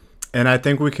 And I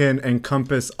think we can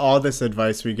encompass all this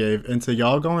advice we gave into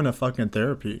y'all going to fucking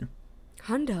therapy.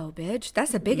 Hundo, bitch.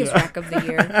 That's the biggest wreck of the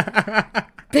year.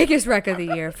 Biggest wreck of the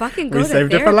year. Fucking go we to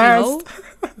saved therapy, it for last. ho.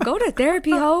 Go to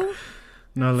therapy, ho.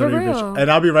 No, literally, bitch. And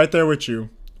I'll be right there with you.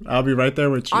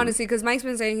 Honestly, because Mike's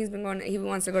been saying he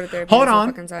wants to go to therapy. Hold on.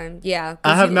 Fucking time. Yeah.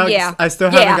 I have not. Yeah. I still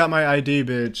haven't got my ID,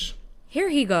 bitch. Here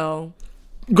he go.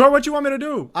 Girl, what you want me to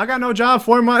do? I got no job,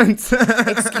 4 months.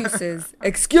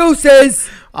 Excuses.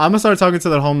 I'm gonna start talking to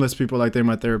the homeless people like they're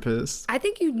my therapist. I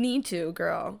think you need to,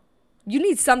 girl. You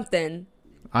need something.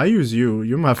 I use you.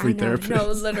 You're my free therapist. No,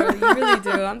 literally, you really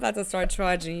do. I'm about to start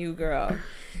charging you, girl.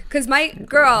 Because Mike,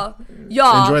 girl,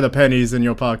 y'all. Enjoy the pennies in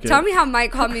your pocket. Tell me how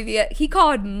Mike called me he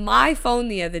called my phone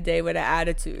the other day with an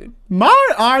attitude. My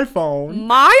iPhone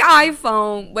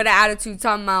with an attitude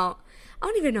talking about, I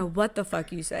don't even know what the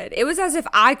fuck you said. It was as if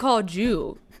I called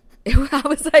you. I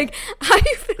was like, how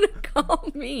you finna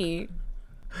call me?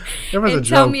 It was and a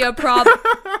joke. Tell me a problem.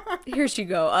 Here she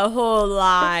go. A whole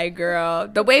lie, girl.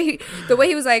 The way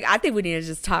he was like, I think we need to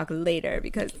just talk later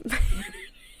because.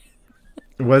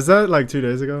 Was that like 2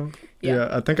 days ago? Yeah,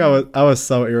 I think I was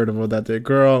so irritable that day,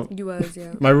 girl. You was,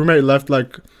 yeah. My roommate left,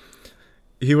 like,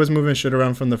 he was moving shit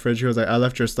around from the fridge. He was like, I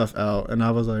left your stuff out, and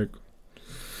I was like,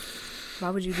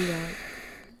 why would you do that?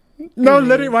 No,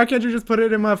 literally, why can't you just put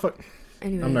it in my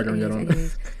Anyways, I'm not gonna get on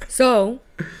that. So,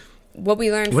 what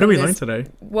we learned. What did we learn today?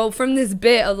 Well, from this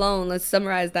bit alone, let's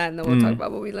summarize that, and then we'll talk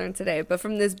about what we learned today. But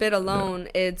from this bit alone,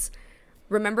 it's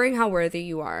remembering how worthy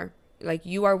you are. Like,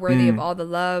 you are worthy of all the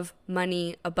love,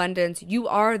 money, abundance. You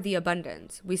are the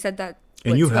abundance. We said that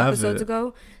and you 2 have episodes it.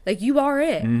 ago. Like, you are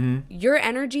it. Your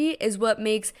energy is what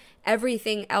makes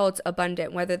everything else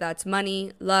abundant, whether that's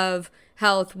money, love,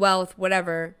 health, wealth,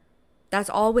 whatever. That's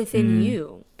all within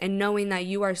you. And knowing that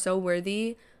you are so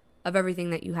worthy of everything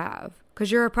that you have.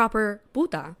 Because you're a proper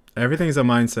puta. Everything's a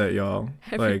mindset, y'all.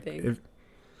 Everything. Like,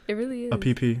 it really is. A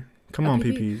PP. Come on,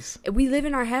 PPs. We live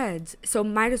in our heads, so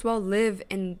might as well live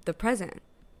in the present.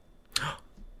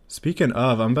 Speaking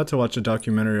of, I'm about to watch a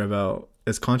documentary about,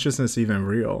 is consciousness even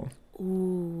real?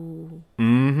 Ooh.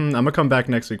 I'm going to come back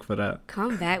next week for that.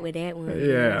 Come back with that one.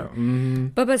 Yeah.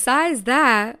 But besides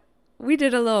that, we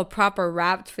did a little proper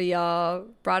rap for y'all.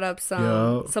 Brought up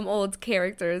some old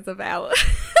characters about.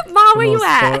 Mom, where you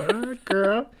at?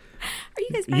 Girl. Are you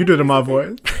guys? You did a my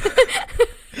voice.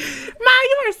 Ma,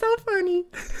 you are so funny.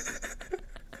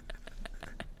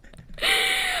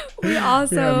 We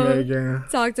also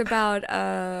talked about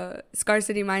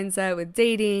scarcity mindset with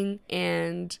dating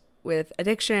and with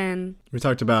addiction. We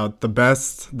talked about the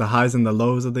best, the highs and the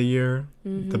lows of the year,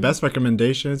 the best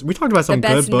recommendations. We talked about some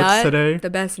good books today. The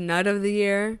best nut of the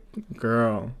year.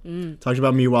 Girl. Talked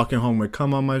about me walking home with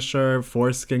cum on my shirt,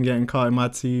 foreskin getting caught in my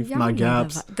teeth, my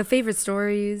gaps. The favorite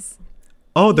stories.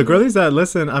 Oh, the girlies that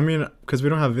listen, I mean, because we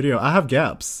don't have video, I have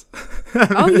gaps.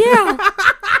 Oh, yeah.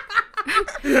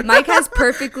 Mike has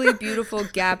perfectly beautiful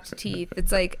gapped teeth.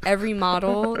 It's like every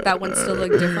model that wants to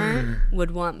look different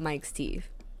would want Mike's teeth.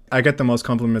 I get the most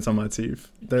compliments on my teeth.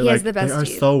 He has the best they are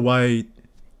teeth. So white.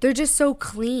 They're just so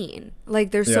clean.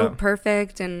 Like, they're so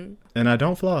perfect. And I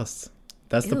don't floss.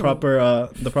 That's the proper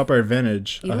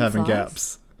advantage of having floss?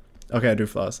 gaps. Okay, I do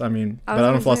floss. I mean, but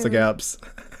I don't floss the gaps.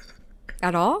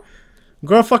 At all?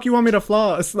 Girl, fuck you want me to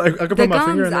floss? Like, I could put my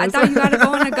finger in there. I thought you gotta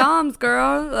go in the gums,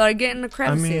 girl. Like, get in the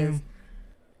crevices. I mean,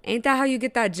 ain't that how you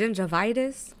get that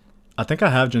gingivitis? I think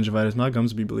I have gingivitis. My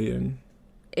gums be bleeding.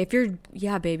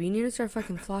 Yeah, baby, you need to start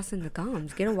fucking flossing the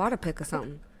gums. Get a water pick or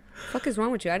something. Fuck is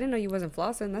wrong with you? I didn't know you wasn't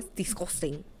flossing. That's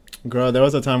disgusting. Girl, there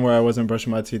was a time where I wasn't brushing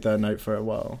my teeth at night for a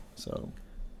while. So,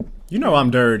 you know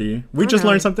I'm dirty. We just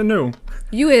learned something new.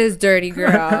 You is dirty,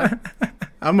 girl.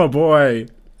 I'm a boy.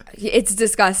 It's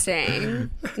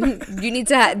disgusting. You need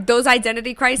to have those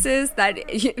identity crises that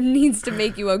needs to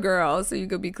make you a girl so you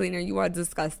could be cleaner. You are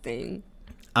disgusting.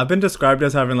 I've been described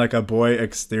as having like a boy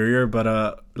exterior,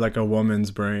 but like a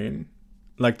woman's brain.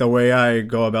 Like the way I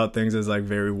go about things is like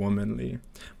very womanly.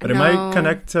 But it might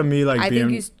connect to me like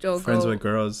being friends with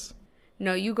girls.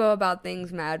 No, you go about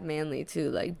things mad manly too,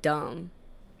 like dumb.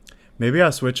 Maybe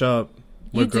I switch up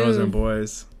with girls and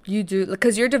boys. You do,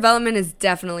 because your development is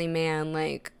definitely man.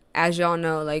 Like, as y'all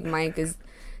know, like Mike is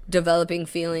developing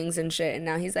feelings and shit, and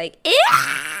now he's like,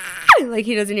 eah! Like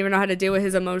he doesn't even know how to deal with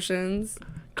his emotions.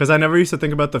 Because I never used to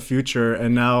think about the future,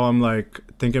 and now I'm like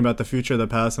thinking about the future of the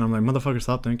past, and I'm like, motherfucker,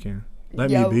 stop thinking. Let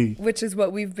me be. Which is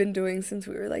what we've been doing since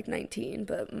we were like 19,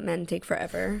 but men take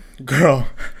forever. Girl,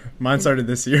 mine started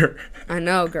this year. I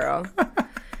know, girl.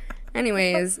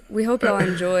 Anyways, we hope y'all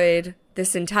enjoyed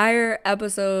this entire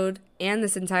episode and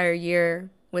this entire year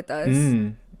with us.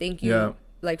 Thank you. Yeah.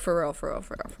 Like for real.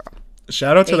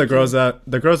 Shout out to the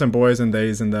girls and boys and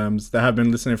theys and thems that have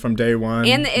been listening from day one.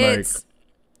 And the it's.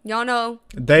 Y'all know.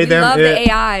 They, them, love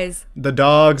the AIs. The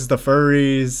dogs, the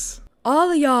furries.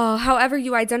 All of y'all, however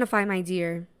you identify, my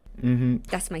dear. Mm-hmm.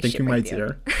 That's my Thank shit you, right my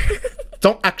there. dear.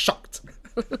 Don't act shocked.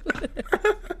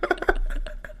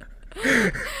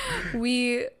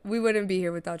 We wouldn't be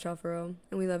here without y'all, for real.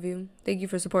 And we love you. Thank you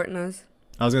for supporting us.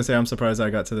 I was going to say, I'm surprised I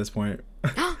got to this point.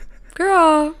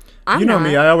 Girl, you know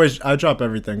me. I drop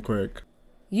everything quick.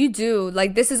 You do.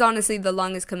 Like, this is honestly the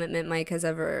longest commitment Mike has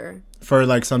ever. For,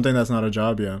 like, something that's not a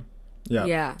job, yeah.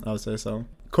 Yeah. I would say so.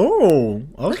 Cool.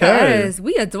 Okay. Look at us.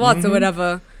 We adults or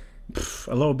whatever.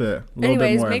 A little bit.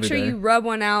 Anyways, make sure you rub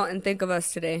one out and think of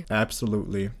us today.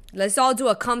 Absolutely. Let's all do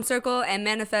a cum circle and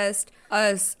manifest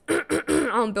us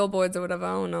on billboards or whatever.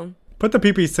 I don't know. Put the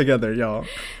peepees together, y'all.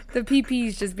 The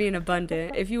peepees just being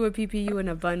abundant. If you a peepee, you an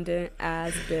abundant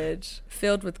ass bitch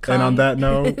filled with cum. And on that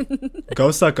note,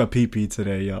 go suck a peepee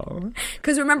today, y'all.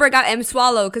 Because remember, it got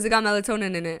swallow because it got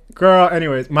melatonin in it. Girl,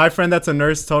 anyways, my friend that's a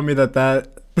nurse told me that.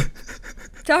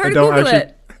 Tell her to Google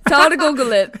it. Tell her to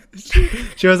Google it.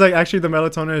 She was like, actually, the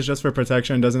melatonin is just for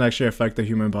protection. It doesn't actually affect the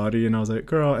human body. And I was like,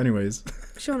 girl, anyways.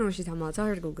 She don't know what she's talking about. Tell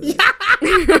her to Google it.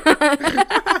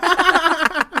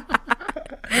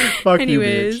 Fuck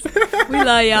anyways, you, bitch. We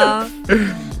love y'all.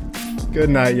 Good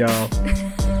night, y'all.